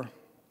 4.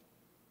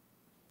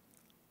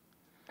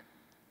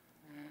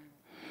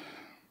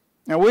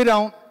 Now, we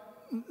don't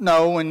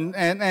know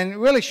and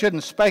really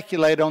shouldn't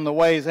speculate on the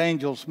ways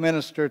angels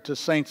minister to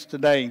saints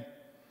today.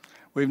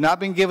 We've not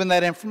been given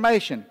that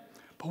information,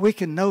 but we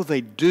can know they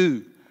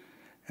do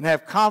and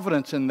have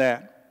confidence in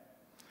that.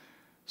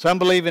 Some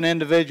believe in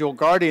individual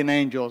guardian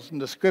angels,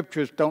 and the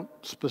scriptures don't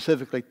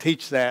specifically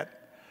teach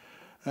that.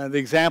 The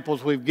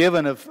examples we've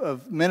given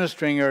of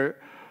ministering are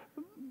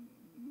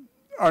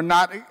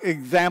not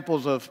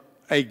examples of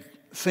a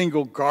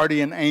single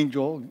guardian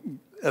angel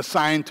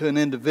assigned to an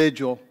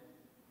individual.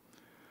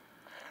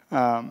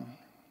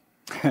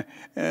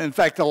 In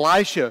fact,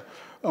 Elisha,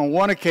 on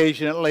one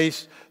occasion at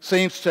least,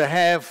 seems to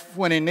have,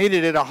 when he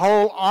needed it, a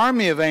whole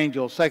army of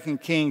angels,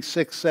 2 Kings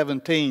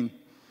 6:17.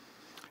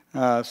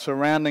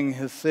 Surrounding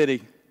his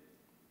city.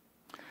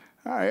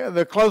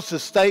 The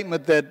closest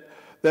statement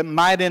that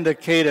might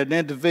indicate an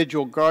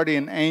individual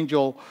guardian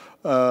angel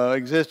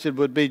existed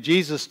would be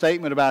Jesus'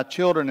 statement about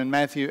children in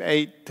Matthew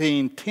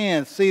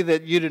 18:10. "See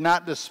that you do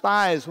not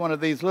despise one of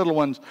these little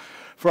ones,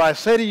 for I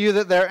say to you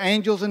that their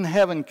angels in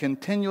heaven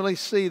continually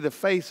see the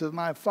face of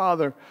my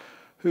Father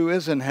who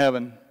is in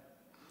heaven."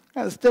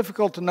 Now, it's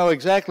difficult to know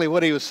exactly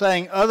what he was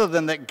saying, other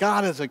than that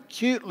God is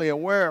acutely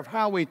aware of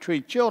how we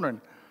treat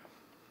children.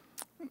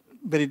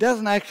 But he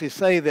doesn't actually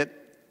say that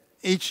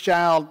each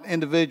child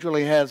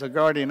individually has a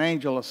guardian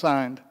angel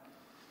assigned,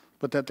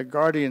 but that the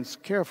guardians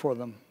care for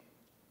them.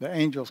 The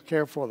angels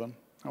care for them,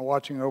 are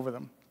watching over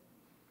them,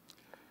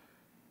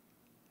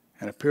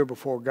 and appear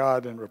before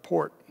God and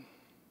report.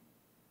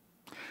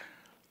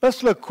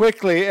 Let's look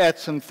quickly at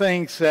some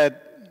things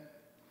that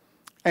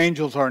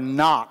angels are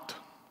not.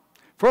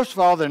 First of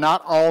all, they're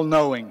not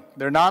all-knowing.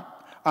 They're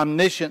not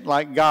omniscient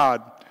like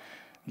God.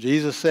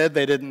 Jesus said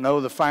they didn't know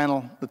the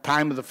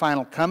time of the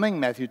final coming,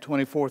 Matthew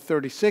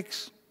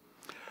 24:36.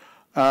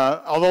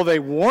 Although they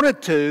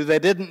wanted to, they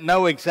didn't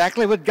know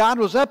exactly what God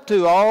was up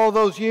to all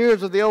those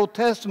years of the Old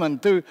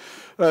Testament through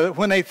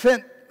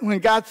when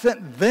God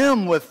sent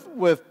them with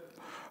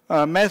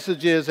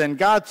messages, and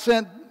God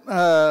sent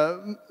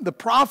the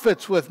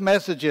prophets with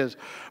messages.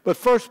 But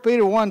 1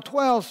 Peter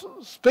 1:12,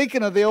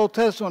 speaking of the Old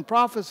Testament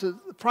prophets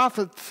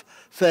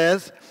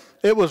says,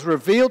 "It was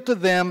revealed to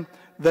them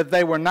that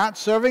they were not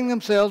serving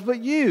themselves but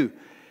you,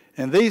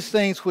 and these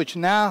things which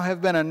now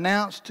have been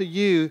announced to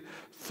you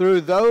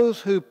through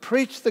those who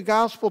preach the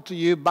gospel to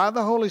you by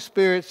the Holy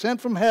Spirit sent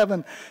from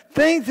heaven,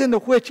 things into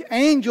which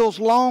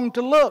angels long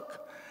to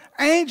look."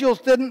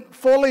 Angels didn't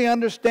fully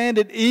understand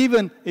it,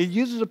 even, it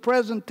uses a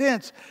present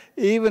tense,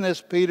 even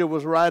as Peter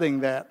was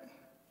writing that.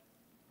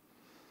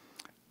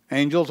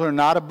 Angels are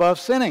not above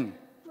sinning.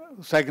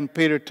 2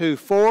 Peter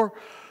 2:4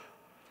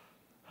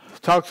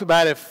 talks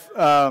about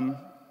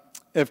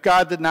if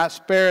God did not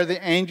spare the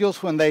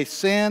angels when they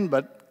sinned,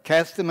 but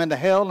cast them into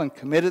hell and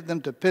committed them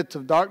to pits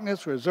of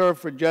darkness reserved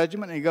for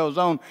judgment. And he goes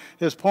on.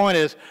 His point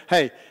is,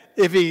 hey,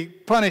 if he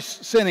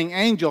punished sinning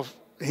angels,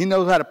 he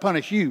knows how to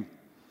punish you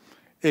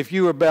if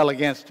you rebel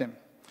against him.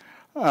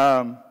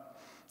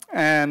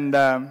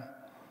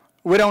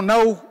 We don't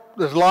know.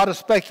 There's a lot of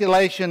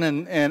speculation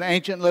in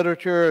ancient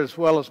literature as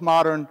well as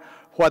modern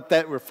what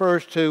that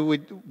refers to,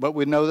 but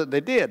we know that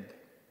they did.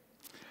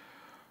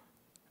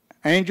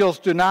 Angels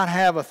do not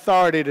have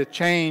authority to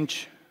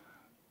change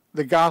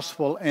the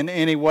gospel in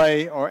any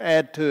way or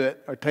add to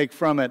it or take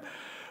from it.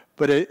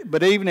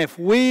 But even if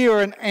we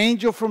or an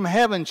angel from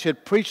heaven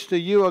should preach to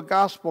you a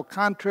gospel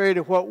contrary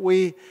to what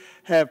we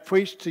have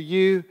preached to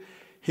you,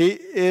 he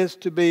is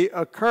to be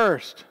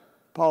accursed,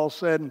 Paul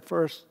said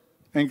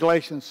in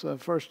Galatians,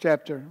 first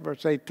chapter,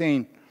 verse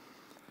 18.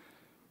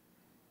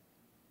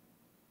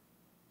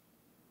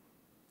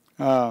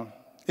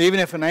 Even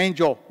if an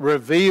angel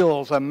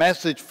reveals a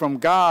message from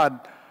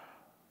God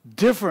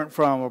different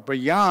from or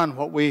beyond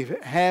what we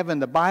have in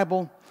the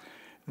Bible,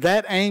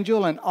 that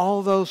angel and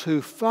all those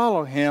who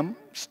follow him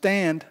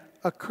stand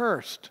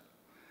accursed.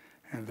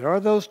 And there are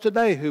those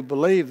today who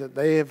believe that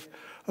they have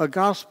a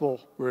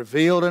gospel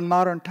revealed in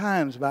modern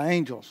times by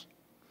angels.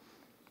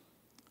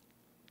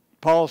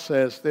 Paul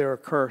says they're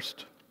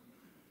accursed.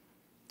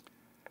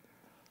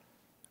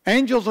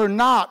 Angels are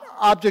not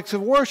objects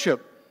of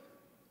worship.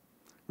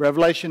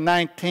 Revelation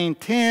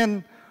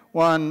 19:10,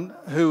 one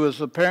who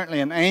was apparently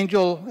an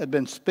angel had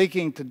been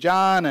speaking to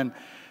John, and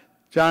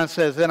John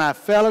says, "Then I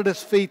fell at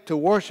his feet to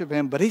worship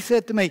him. But he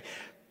said to me,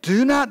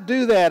 'Do not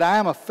do that. I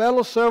am a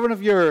fellow servant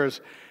of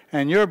yours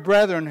and your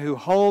brethren who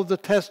hold the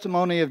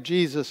testimony of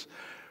Jesus.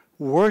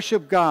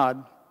 Worship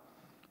God,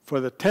 for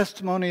the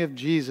testimony of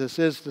Jesus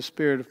is the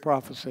spirit of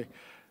prophecy.'"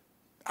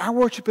 Our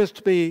worship is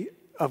to be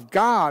of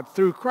God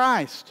through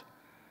Christ,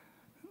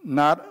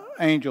 not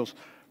angels.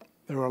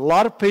 There were a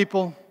lot of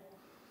people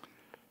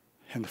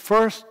in the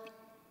first,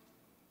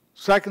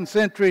 second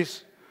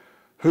centuries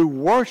who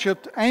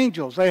worshipped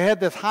angels. They had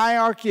this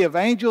hierarchy of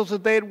angels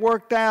that they had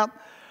worked out.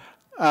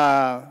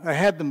 They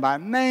had them by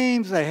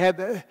names.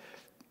 And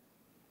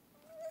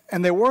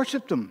they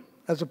worshipped them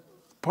as a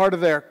part of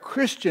their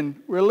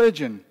Christian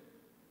religion.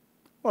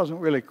 It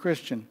wasn't really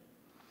Christian.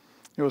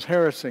 It was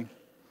heresy.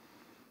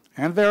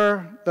 And there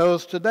are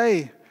those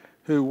today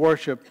who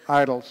worship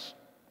idols,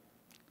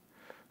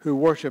 who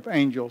worship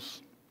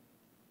angels.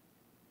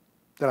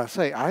 Did I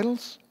say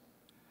idols?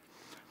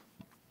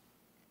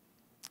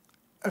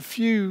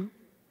 Several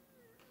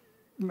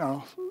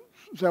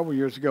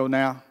years ago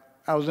now,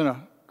 I was in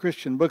a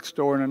Christian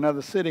bookstore in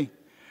another city,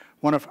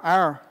 one of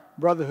our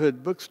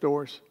Brotherhood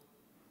bookstores.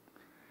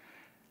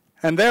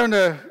 And there in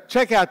the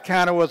checkout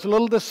counter was a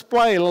little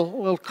display,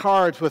 little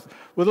cards with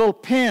little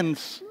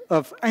pins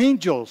of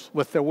angels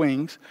with their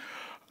wings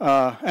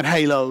and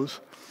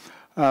halos,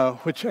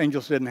 which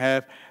angels didn't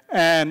have.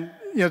 And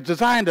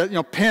designed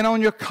to pin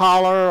on your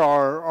collar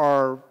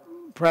or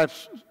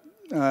perhaps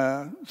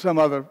some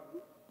other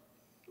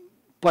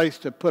place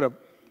to put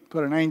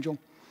an angel.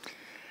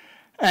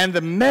 And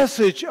the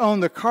message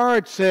on the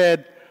card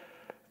said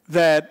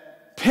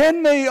that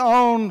pin me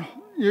on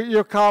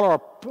your collar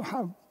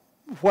or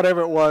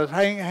whatever it was,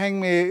 hang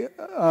me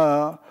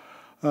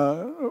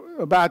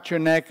about your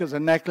neck as a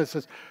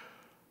necklace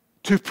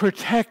to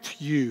protect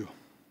you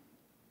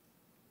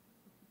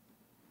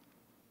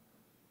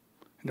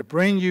and to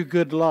bring you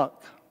good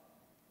luck.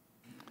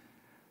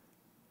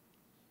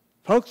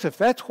 Folks, if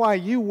that's why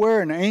you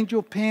wear an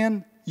angel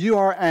pin, you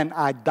are an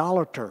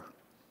idolater.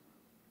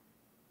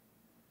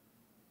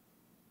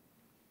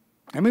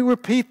 Let me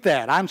repeat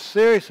that. I'm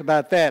serious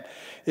about that.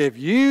 If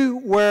you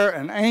wear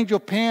an angel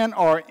pin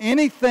or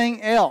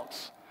anything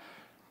else,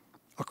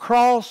 a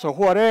cross or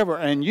whatever,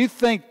 and you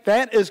think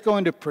that is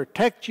going to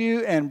protect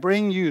you and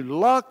bring you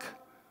luck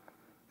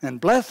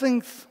and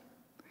blessings,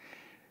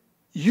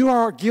 you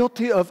are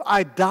guilty of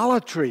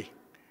idolatry.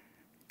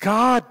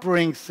 God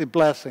brings the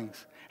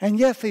blessings. And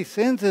yes, he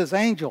sends his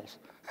angels,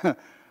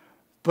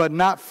 but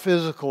not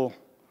physical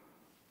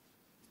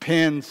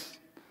pins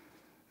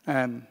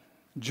and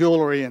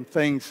jewelry and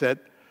things that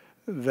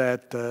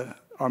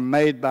are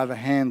made by the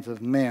hands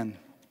of men.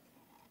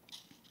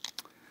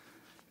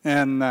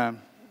 And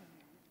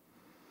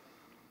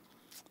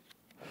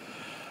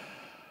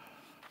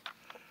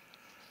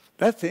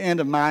that's the end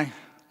of my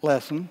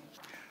lesson.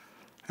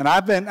 And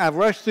I've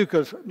rushed through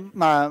because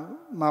my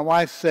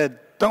wife said,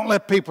 "Don't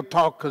let people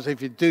talk, because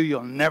if you do,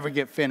 you'll never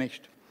get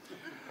finished."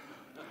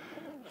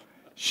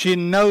 She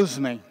knows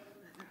me.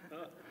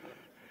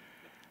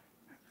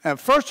 And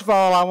first of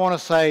all, I want to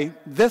say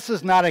this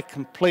is not a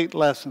complete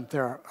lesson.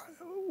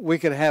 We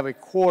could have a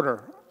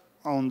quarter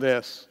on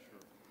this.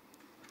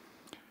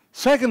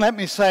 Second, let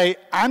me say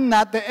I'm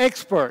not the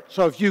expert.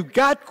 So if you've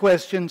got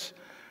questions,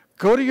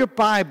 go to your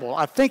Bible.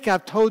 I think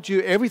I've told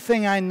you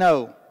everything I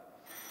know.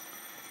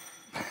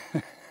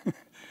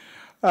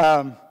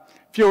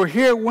 If you were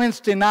here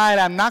Wednesday night,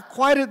 I'm not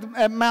quite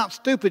at Mount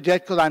Stupid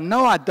yet because I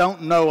know I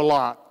don't know a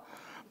lot.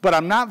 But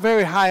I'm not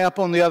very high up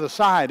on the other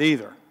side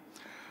either.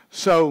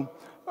 So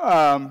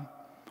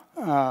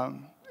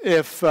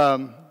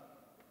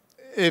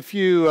if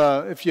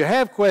you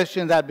have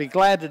questions, I'd be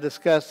glad to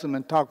discuss them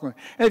and talk with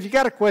you. And if you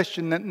got a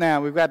question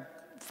now, we've got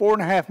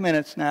 4.5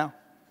 minutes now.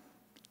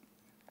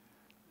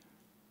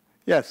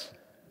 Yes.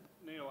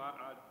 Neal, I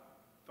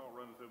thought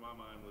running through my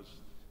mind was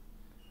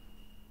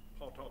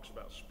Paul talks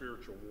about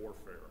spiritual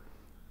warfare.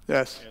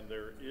 Yes. And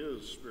there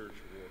is spiritual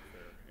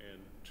warfare.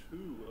 And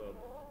two of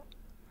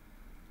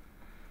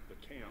the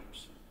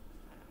camps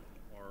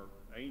are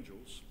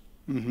angels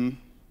and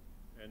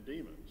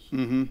demons.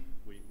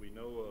 We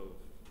know of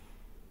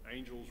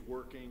angels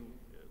working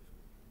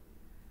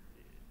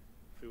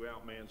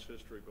throughout man's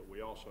history, but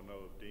we also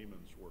know of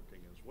demons working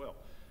as well.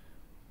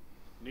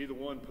 Neither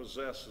one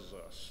possesses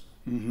us.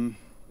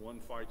 One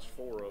fights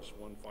for us,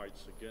 one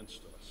fights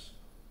against us.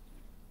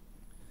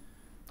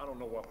 I don't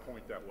know what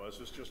point that was.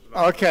 It's just an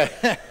okay.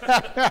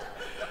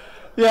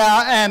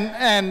 Yeah,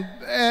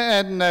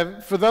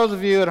 and for those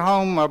of you at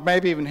home, or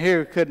maybe even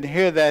here, who couldn't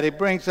hear that, he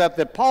brings up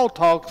that Paul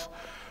talks,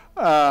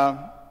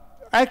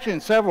 actually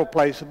in several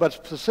places, but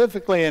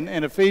specifically in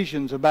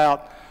Ephesians,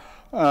 about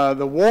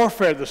the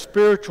warfare, the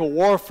spiritual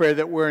warfare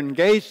that we're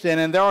engaged in,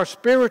 and there are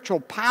spiritual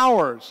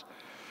powers.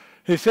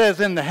 He says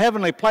in the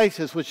heavenly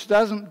places, which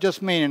doesn't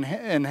just mean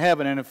in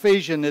heaven. In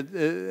Ephesians,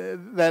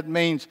 that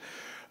means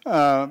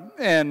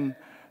in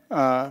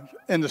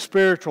the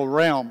spiritual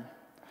realm.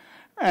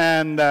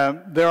 And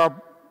there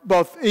are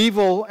both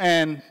evil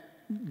and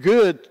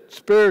good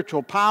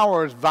spiritual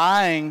powers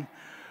vying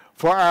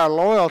for our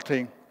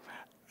loyalty.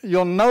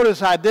 You'll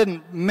notice I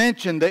didn't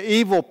mention the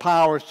evil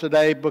powers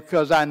today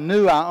because I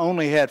knew I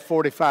only had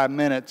 45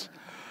 minutes.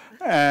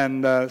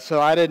 And so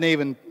I didn't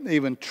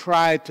even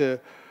try to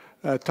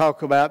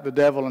talk about the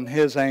devil and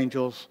his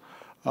angels.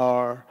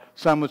 Or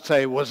some would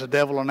say, was the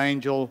devil an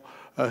angel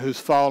who's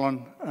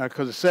fallen?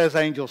 Because it says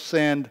angels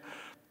sinned.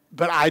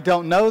 But I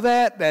don't know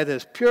that. That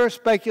is pure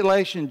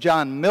speculation.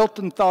 John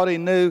Milton thought he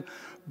knew,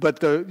 but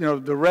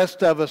the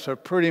rest of us are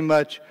pretty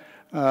much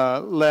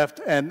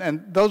left.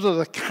 And those are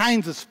the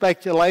kinds of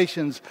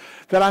speculations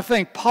that I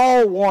think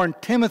Paul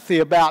warned Timothy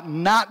about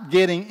not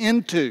getting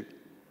into.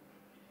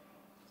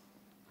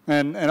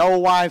 And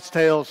old wives'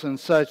 tales and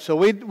such. So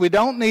we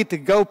don't need to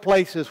go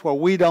places where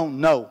we don't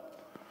know.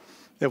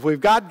 If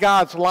we've got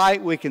God's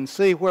light, we can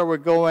see where we're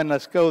going.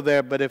 Let's go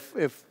there. But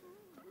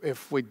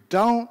if we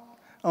don't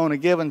on a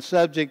given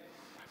subject,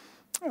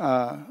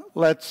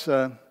 let's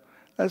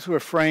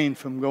refrain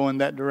from going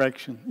that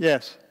direction.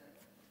 Yes.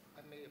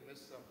 I may have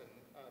missed something.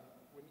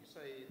 When you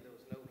say there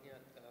was no hint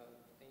of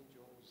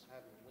angels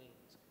having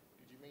wings,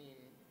 did you mean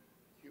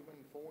human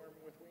form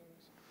with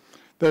wings?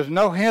 There's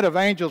no hint of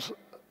angels.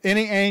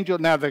 Any angel,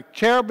 now the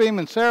cherubim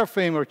and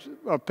seraphim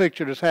are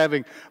pictured as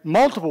having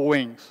multiple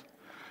wings,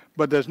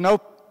 but there's no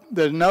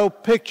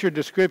picture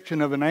description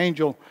of an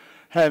angel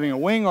having a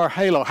wing or a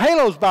halo.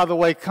 Halos, by the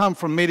way, come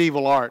from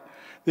medieval art.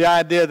 The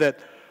idea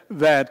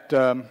that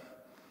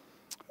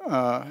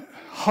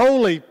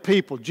holy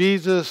people,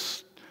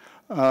 Jesus,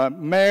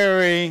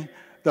 Mary,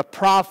 the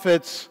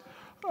prophets,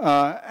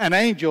 and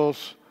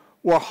angels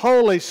were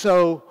holy,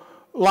 so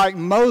like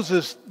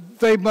Moses,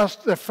 their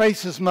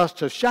faces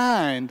must have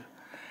shined.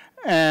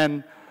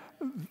 And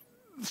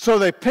so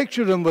they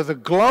pictured them with a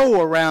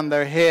glow around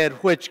their head,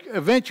 which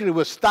eventually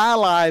was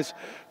stylized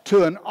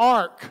to an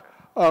arc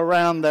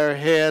around their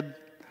head,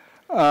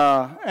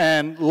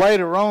 and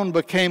later on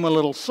became a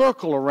little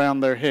circle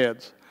around their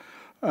heads.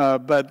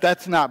 But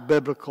that's not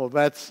biblical.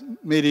 That's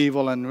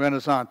medieval and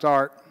Renaissance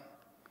art.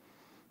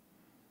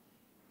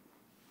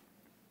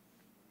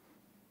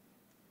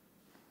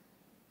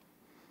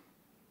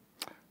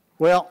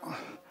 Well,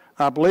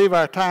 I believe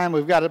our time,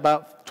 we've got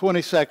about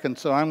 20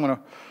 seconds, so I'm going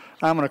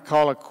to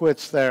call it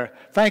quits there.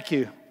 Thank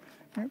you.